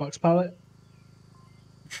 Box pallet.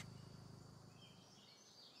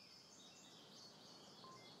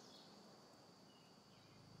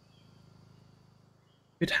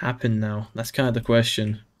 What could happen now? That's kind of the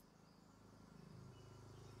question.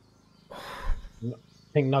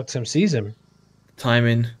 I think Noctum sees him.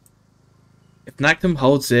 Timing. If Nactum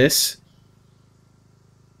holds this,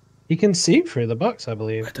 He can see through the box, I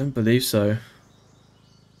believe. I don't believe so.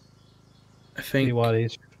 I See think what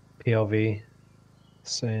his POV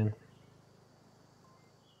saying.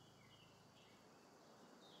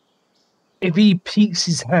 If he peeks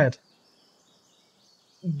his head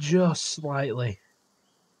just slightly,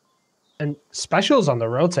 and specials on the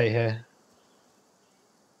rotate here.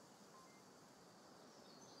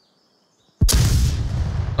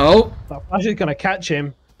 Oh, That flash is going to catch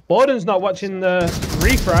him. Borden's not watching the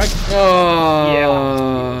refrag.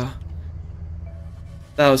 oh,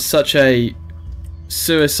 that was such a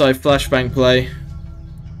suicide flashbang play.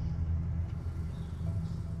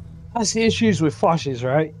 That's the issues with flashes,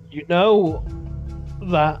 right? You know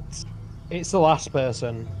that it's the last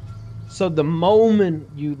person. So the moment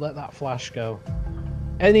you let that flash go,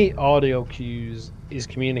 any audio cues is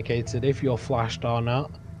communicated if you're flashed or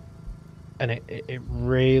not. And it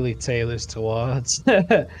really tailors towards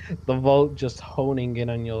the vault just honing in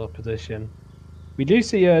on your position. We do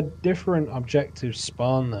see a different objective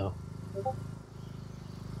spawn though.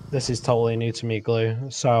 This is totally new to me, Glue.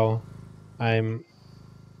 So I'm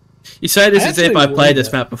You say this as if I actually played this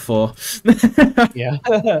wonder- map before. yeah.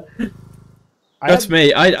 That's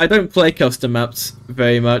me. I don't play custom maps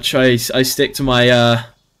very much. I stick to my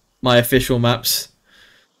my official maps.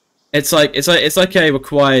 It's like a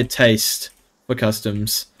required taste for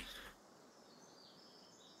customs.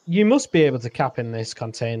 You must be able to cap in this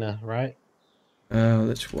container, right?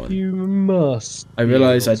 Which one? You must. I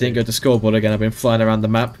realised I didn't go to scoreboard again. I've been flying around the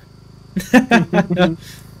map. The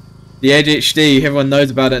ADHD, everyone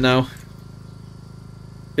knows about it now.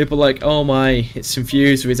 People are like, oh my, it's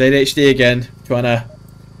confused with his ADHD again, trying to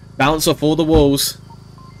bounce off all the walls.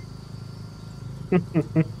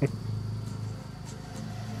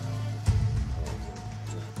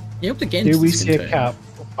 You up to gain? Do we see a cap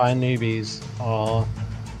by Newbies, or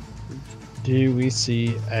do we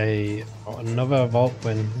see another vault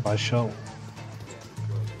win by Schuldt?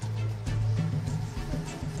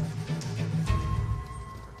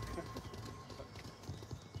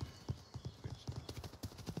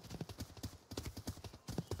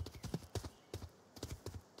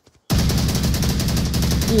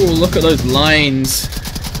 Ooh, look at those lines,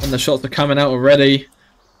 and the shots are coming out already.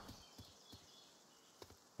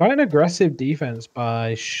 Quite an aggressive defense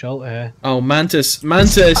by Schuldt here. Oh, Mantis,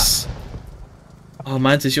 Mantis! Oh,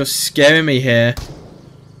 Mantis, you're scaring me here.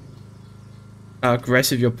 How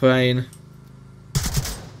aggressive you're playing.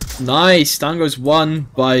 Nice, down goes one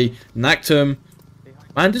by Nactum.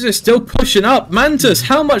 Mantis is still pushing up. Mantis,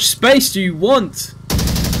 how much space do you want?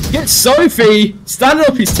 Get Sophie standing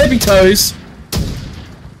up his tippy toes.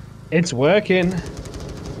 It's working.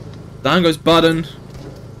 Down goes Button.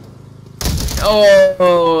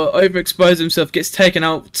 Oh, overexposed himself, gets taken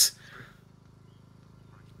out.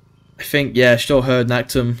 I think, yeah, sure heard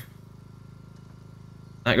Nactum.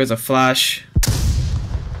 That goes a flash.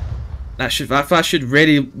 That flash should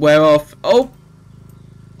really wear off. Oh!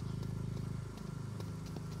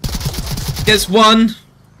 Gets one.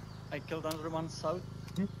 I killed another one south.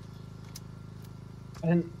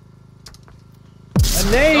 And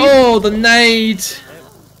a nade! Oh, the nade!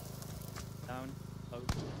 Down. Out.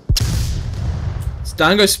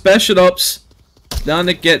 Down goes special ops. Down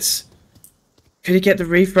it gets. Could he get the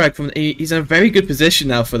refrag from? He's in a very good position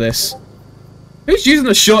now for this. Who's using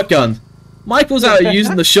the shotgun? Michael's out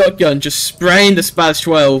using the shotgun, just spraying the Spaz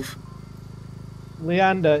 12.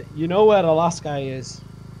 Leander, you know where the last guy is.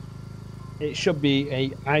 It should be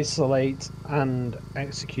a isolate and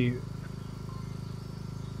execute.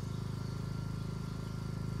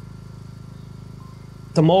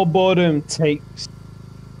 The more boredom takes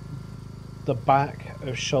the back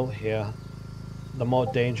of Schuldt here, the more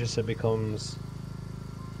dangerous it becomes.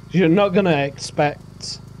 You're not going to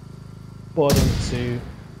expect boredom to...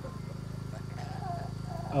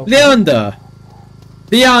 Okay. Leander!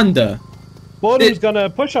 Leander! Boredom's going to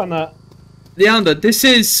push on that. Leander, this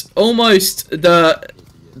is almost the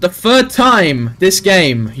third time this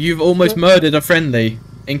game you've almost murdered a friendly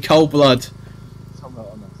in cold blood.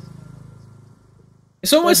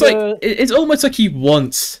 It's almost like it's almost like he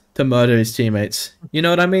wants to murder his teammates. You know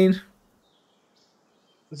what I mean? I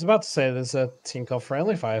was about to say there's a team called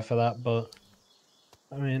Friendly Fire for that, but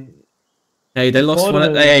I mean, hey, they lost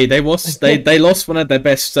one. Hey, they lost one of their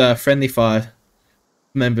best Friendly Fire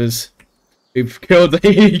members. Who killed?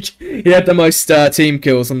 He had the most team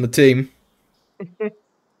kills on the team.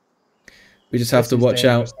 We just have to watch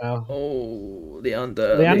out. Now. Oh,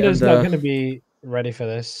 Leander. Leander's not going to be ready for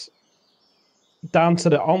this. Down to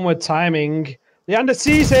the Onward timing. Leander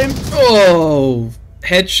sees him. Oh,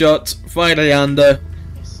 headshot. Finally, Leander.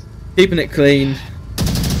 Keeping it clean.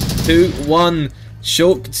 2-1.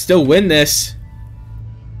 Schuldt could still win this.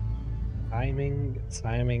 Timing,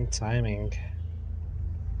 timing, timing.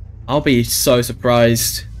 I'll be so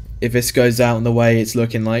surprised if this goes out in the way it's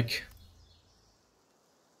looking like.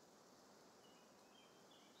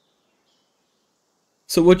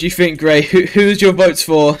 So what do you think, Gray? Who's your votes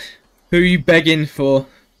for? Who are you begging for?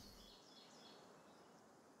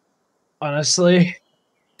 Honestly,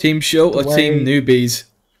 Team Schuldt or Team Newbies?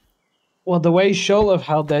 Well, the way Schuldt have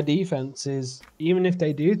held their defense is, even if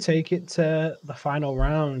they do take it to the final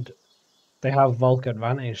round, they have Volk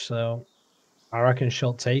advantage, so I reckon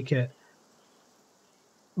Schuldt take it.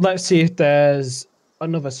 Let's see if there's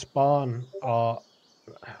another spawn or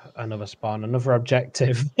another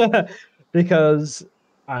objective, because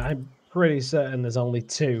I'm pretty certain there's only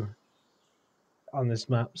 2 on this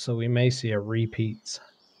map, so we may see a repeat.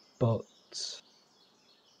 But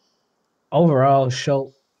overall,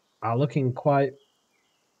 Schuldt are looking quite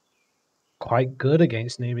good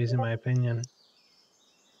against Newbies, in my opinion.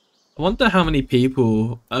 I wonder how many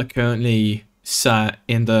people are currently sat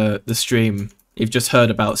in the stream. You've just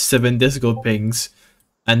heard about 7 Discord pings,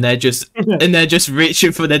 and they're just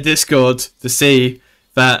reaching for their Discord to see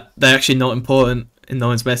that they're actually not important and no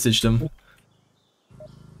one's messaged them.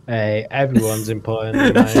 Hey, everyone's important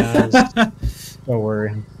in my eyes. Don't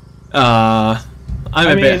worry. I'm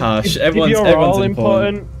a bit harsh. If everyone's all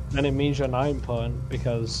important, then it means you're not important,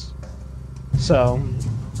 because so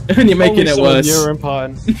When you're making it Only worse. you're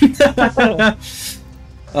important.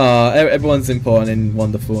 Everyone's important and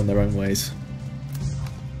wonderful in their own ways.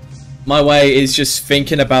 My way is just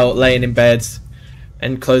thinking about laying in bed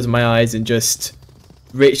and closing my eyes and just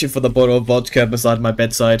reaching for the bottle of vodka beside my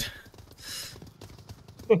bedside.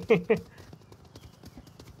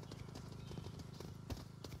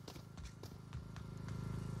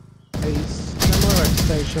 A similar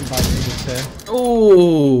station by Newbies here.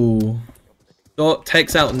 Ooh. Dot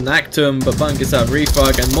takes out Nactum, but Bun gets out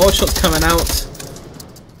Refug, and more shots coming out.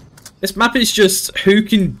 This map is just who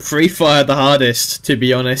can pre-fire the hardest, to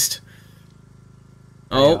be honest.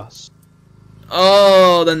 Oh. Chaos.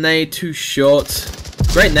 Oh, the nade too short.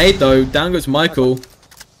 Great nade though. Down goes Michael.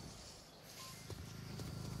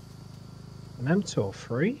 An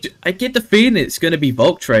M203? I get the feeling it's going to be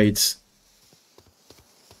Volk trades.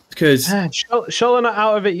 Because Schuldt not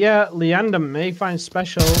out of it yet. Leander may find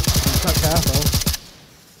special. He's not careful.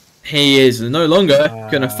 he is no longer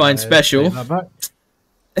going to find special.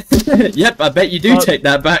 Yep, I bet you do take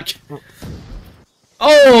that back.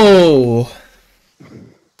 Oh!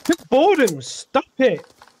 Boredom, stop it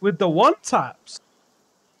with the one taps.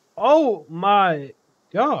 Oh my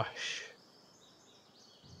gosh.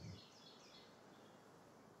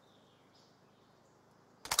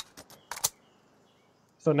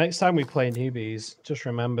 So next time we play Newbies, just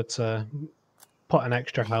remember to put an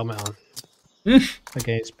extra helmet on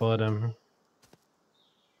against boredom.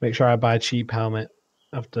 Make sure I buy a cheap helmet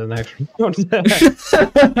after the next round.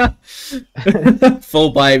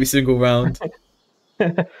 Full buy every single round.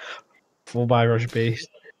 Full buy Rush Beast.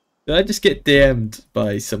 Did I just get DM'd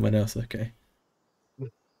by someone else? Okay.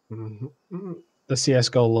 The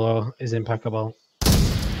CSGO lore is impeccable.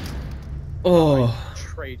 Oh.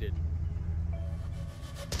 Traded.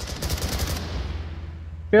 I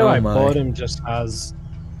feel Oh like my. boredom just has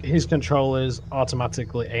his controllers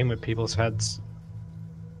automatically aim at people's heads.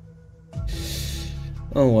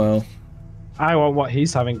 Oh well. I want what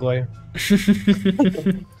he's having, Glue.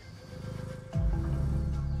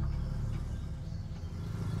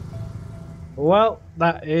 Well,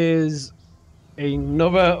 that is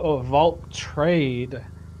another Vault trade.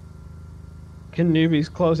 Can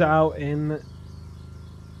Newbies close it out in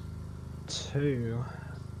 2?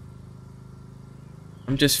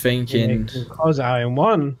 I'm just Yeah, thinking. can close it out in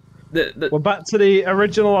 1. The, We're back to the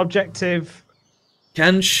original objective.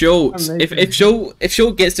 Can Schuldt, if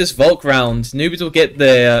Schuldt gets this Volk round, Newbies will get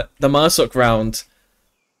the Marsok round.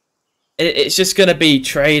 It's just gonna be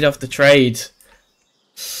trade after trade.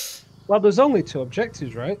 Well, there's only 2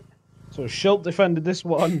 objectives, right? So Schuldt defended this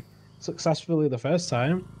one successfully the first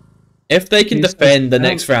time. If they can He's defend the down.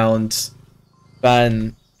 next round,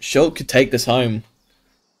 then Schuldt could take this home.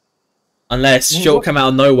 Unless Well, Schuldt what- come out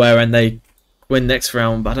of nowhere and they win next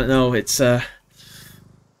round, but I don't know. It's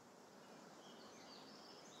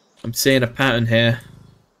I'm seeing a pattern here.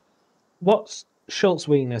 What's Schultz's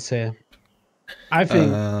weakness here? I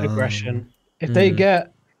think aggression. If Hmm. they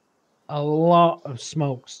get a lot of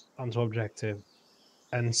smokes onto objective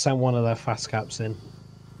and send one of their fast caps in,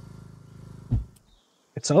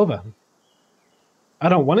 it's over. I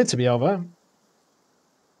don't want it to be over,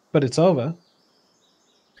 but it's over.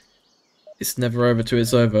 It's never over till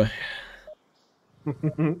it's over.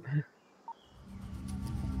 And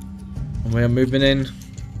we are moving in.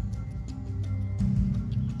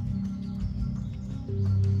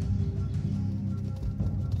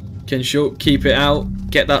 Can Schuldt keep it out?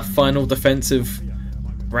 Get that final defensive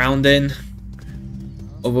round in?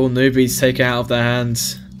 Or will Newbies take it out of their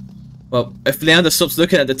hands? Well, if Leander stops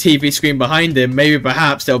looking at the TV screen behind him, maybe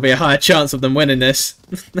perhaps there'll be a higher chance of them winning this.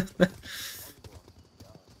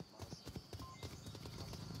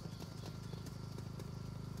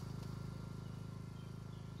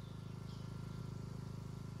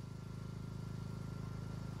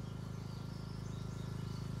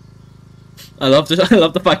 I love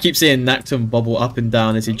the fact I keep seeing Nactum bobble up and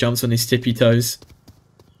down as he jumps on his tippy toes.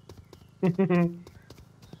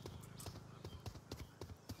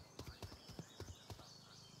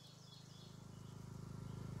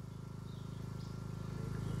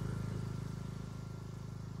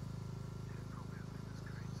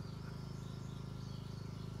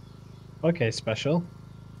 Okay, special.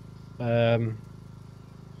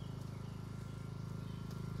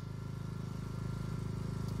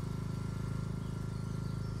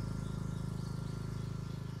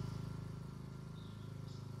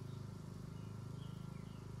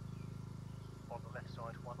 On the left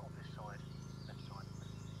side, one on this side. Left side.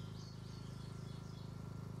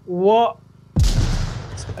 What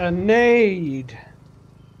a nade!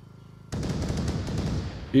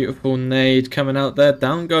 Beautiful nade coming out there.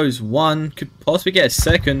 Down goes one. Could possibly get a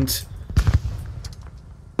second.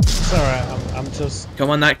 It's alright, I'm just...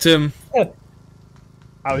 Come on, Nactum.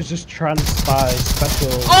 I was just trying to spy special...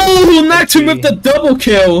 Oh, Nactum with the double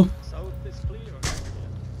kill! South is clear.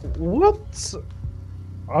 What?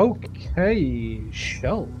 Okay,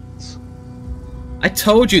 Schuldt. I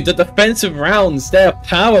told you, the defensive rounds, they're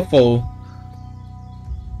powerful.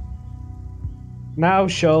 Now,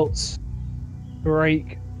 Schultz,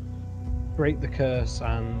 break the curse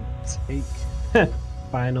and take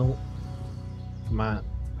final map.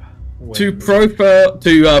 To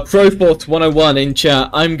Proforce 101 in chat,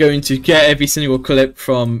 I'm going to get every single clip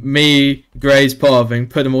from me, Gray's Pav, and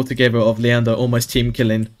put them all together of Leander almost team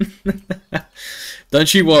killing.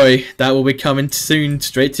 Don't you worry, that will be coming soon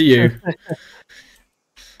straight to you.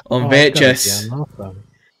 On VHS.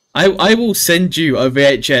 I will send you a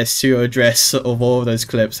VHS to your address of all of those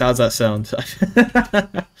clips. How's that sound?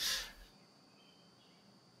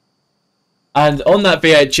 And on that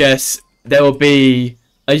VHS, there will be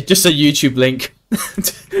just a YouTube link.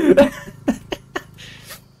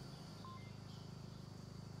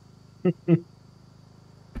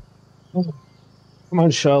 Come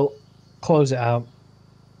on, Schultz, close it out.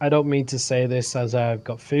 I don't mean to say this as I've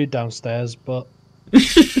got food downstairs, but...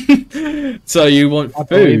 So you want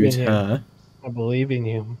food, huh? I believe in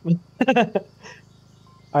you.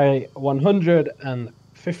 I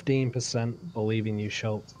 115% believe in you,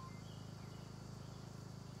 Schultz.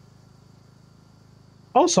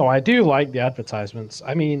 Also, I do like the advertisements.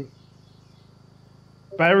 I mean,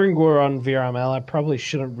 bearing we're on VRML, I probably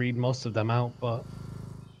shouldn't read most of them out, but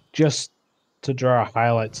just to draw a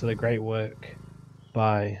highlight to the great work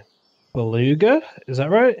by Beluga, is that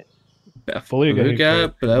right? Beluga. I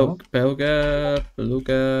don't know.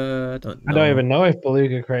 I don't even know if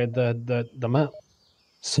Beluga created the map.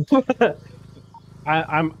 So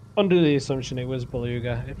I'm under the assumption it was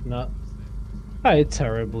Beluga. If not, I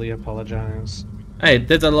terribly apologize. Hey,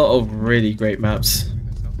 there's a lot of really great maps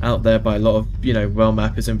out there by a lot of, well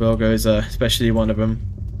mappers, and Beluga is especially one of them.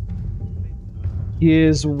 He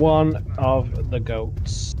is one of the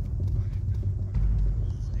GOATs.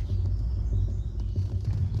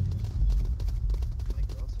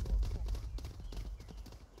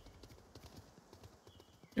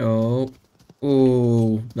 Oh,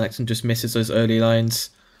 Laxon just misses those early lines.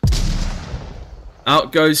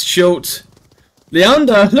 Out goes Schuldt.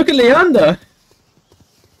 Leander, look at Leander.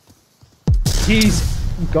 He's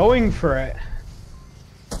going for it.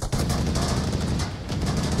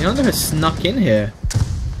 Leander has snuck in here.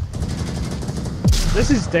 This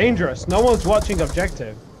is dangerous. No one's watching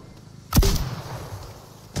objective.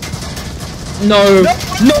 No,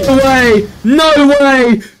 no way, no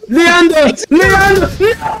way. Leander, Leander.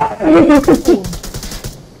 No!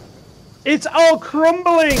 It's all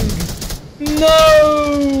crumbling.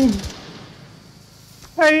 No.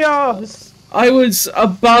 Chaos. I was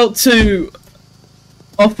about to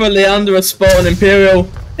offer Leander a spot on Imperial.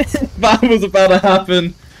 That was about to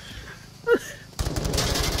happen.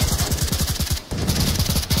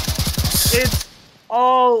 It's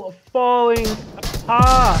all falling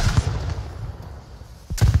apart.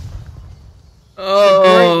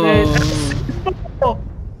 Oh.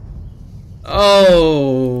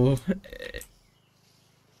 Oh.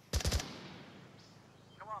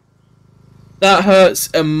 That hurts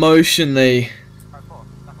emotionally.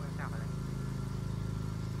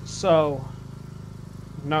 So,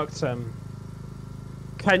 Noctum,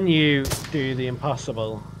 can you do the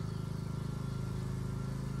impossible?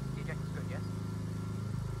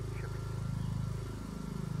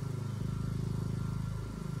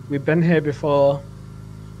 We've been here before.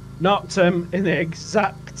 Noctum in the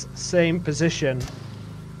exact same position.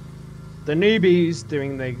 The newbies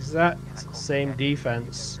doing the exact same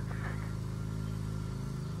defense.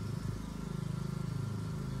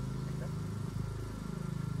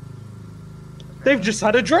 They've just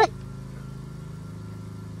had a drop.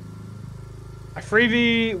 A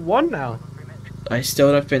 3v1 now. I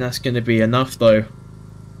still don't think that's going to be enough, though.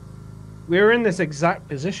 We were in this exact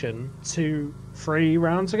position 3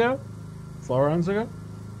 rounds ago, 4 rounds ago.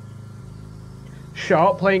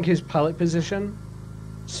 Sharp playing his pallet position,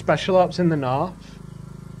 special ops in the north.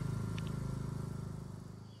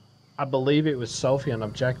 I believe it was Sophie on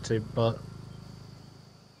objective, but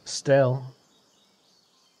still.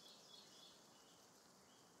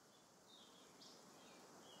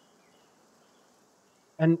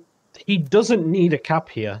 And he doesn't need a cap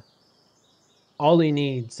here. All he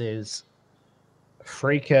needs is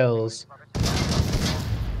 3 kills.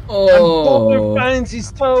 Oh. And Butler finds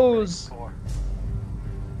his toes.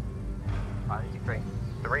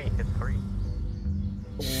 3. Hit 3.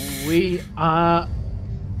 We are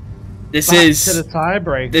This back is to the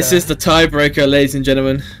tiebreaker. This is the tiebreaker, ladies and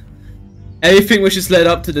gentlemen. Everything which has led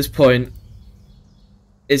up to this point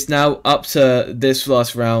is now up to this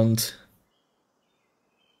last round.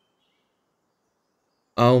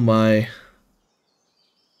 Oh my.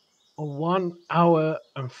 1 hour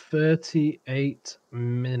and 38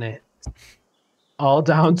 minutes. All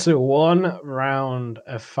down to 1 round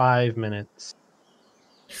of 5 minutes.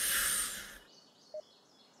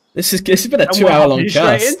 This has been a And 2 we're hour long hopping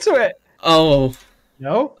straight cast. into it. Oh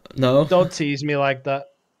No, no. don't tease me like that.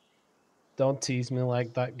 Don't tease me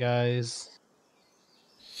like that, guys.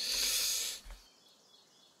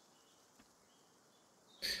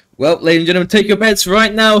 Well, ladies and gentlemen, take your bets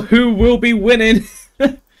right now. Who will be winning?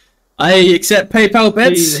 I accept PayPal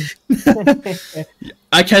bets.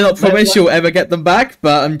 I cannot promise you'll ever get them back,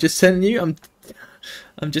 but I'm just telling you,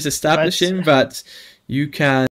 I'm just establishing that you can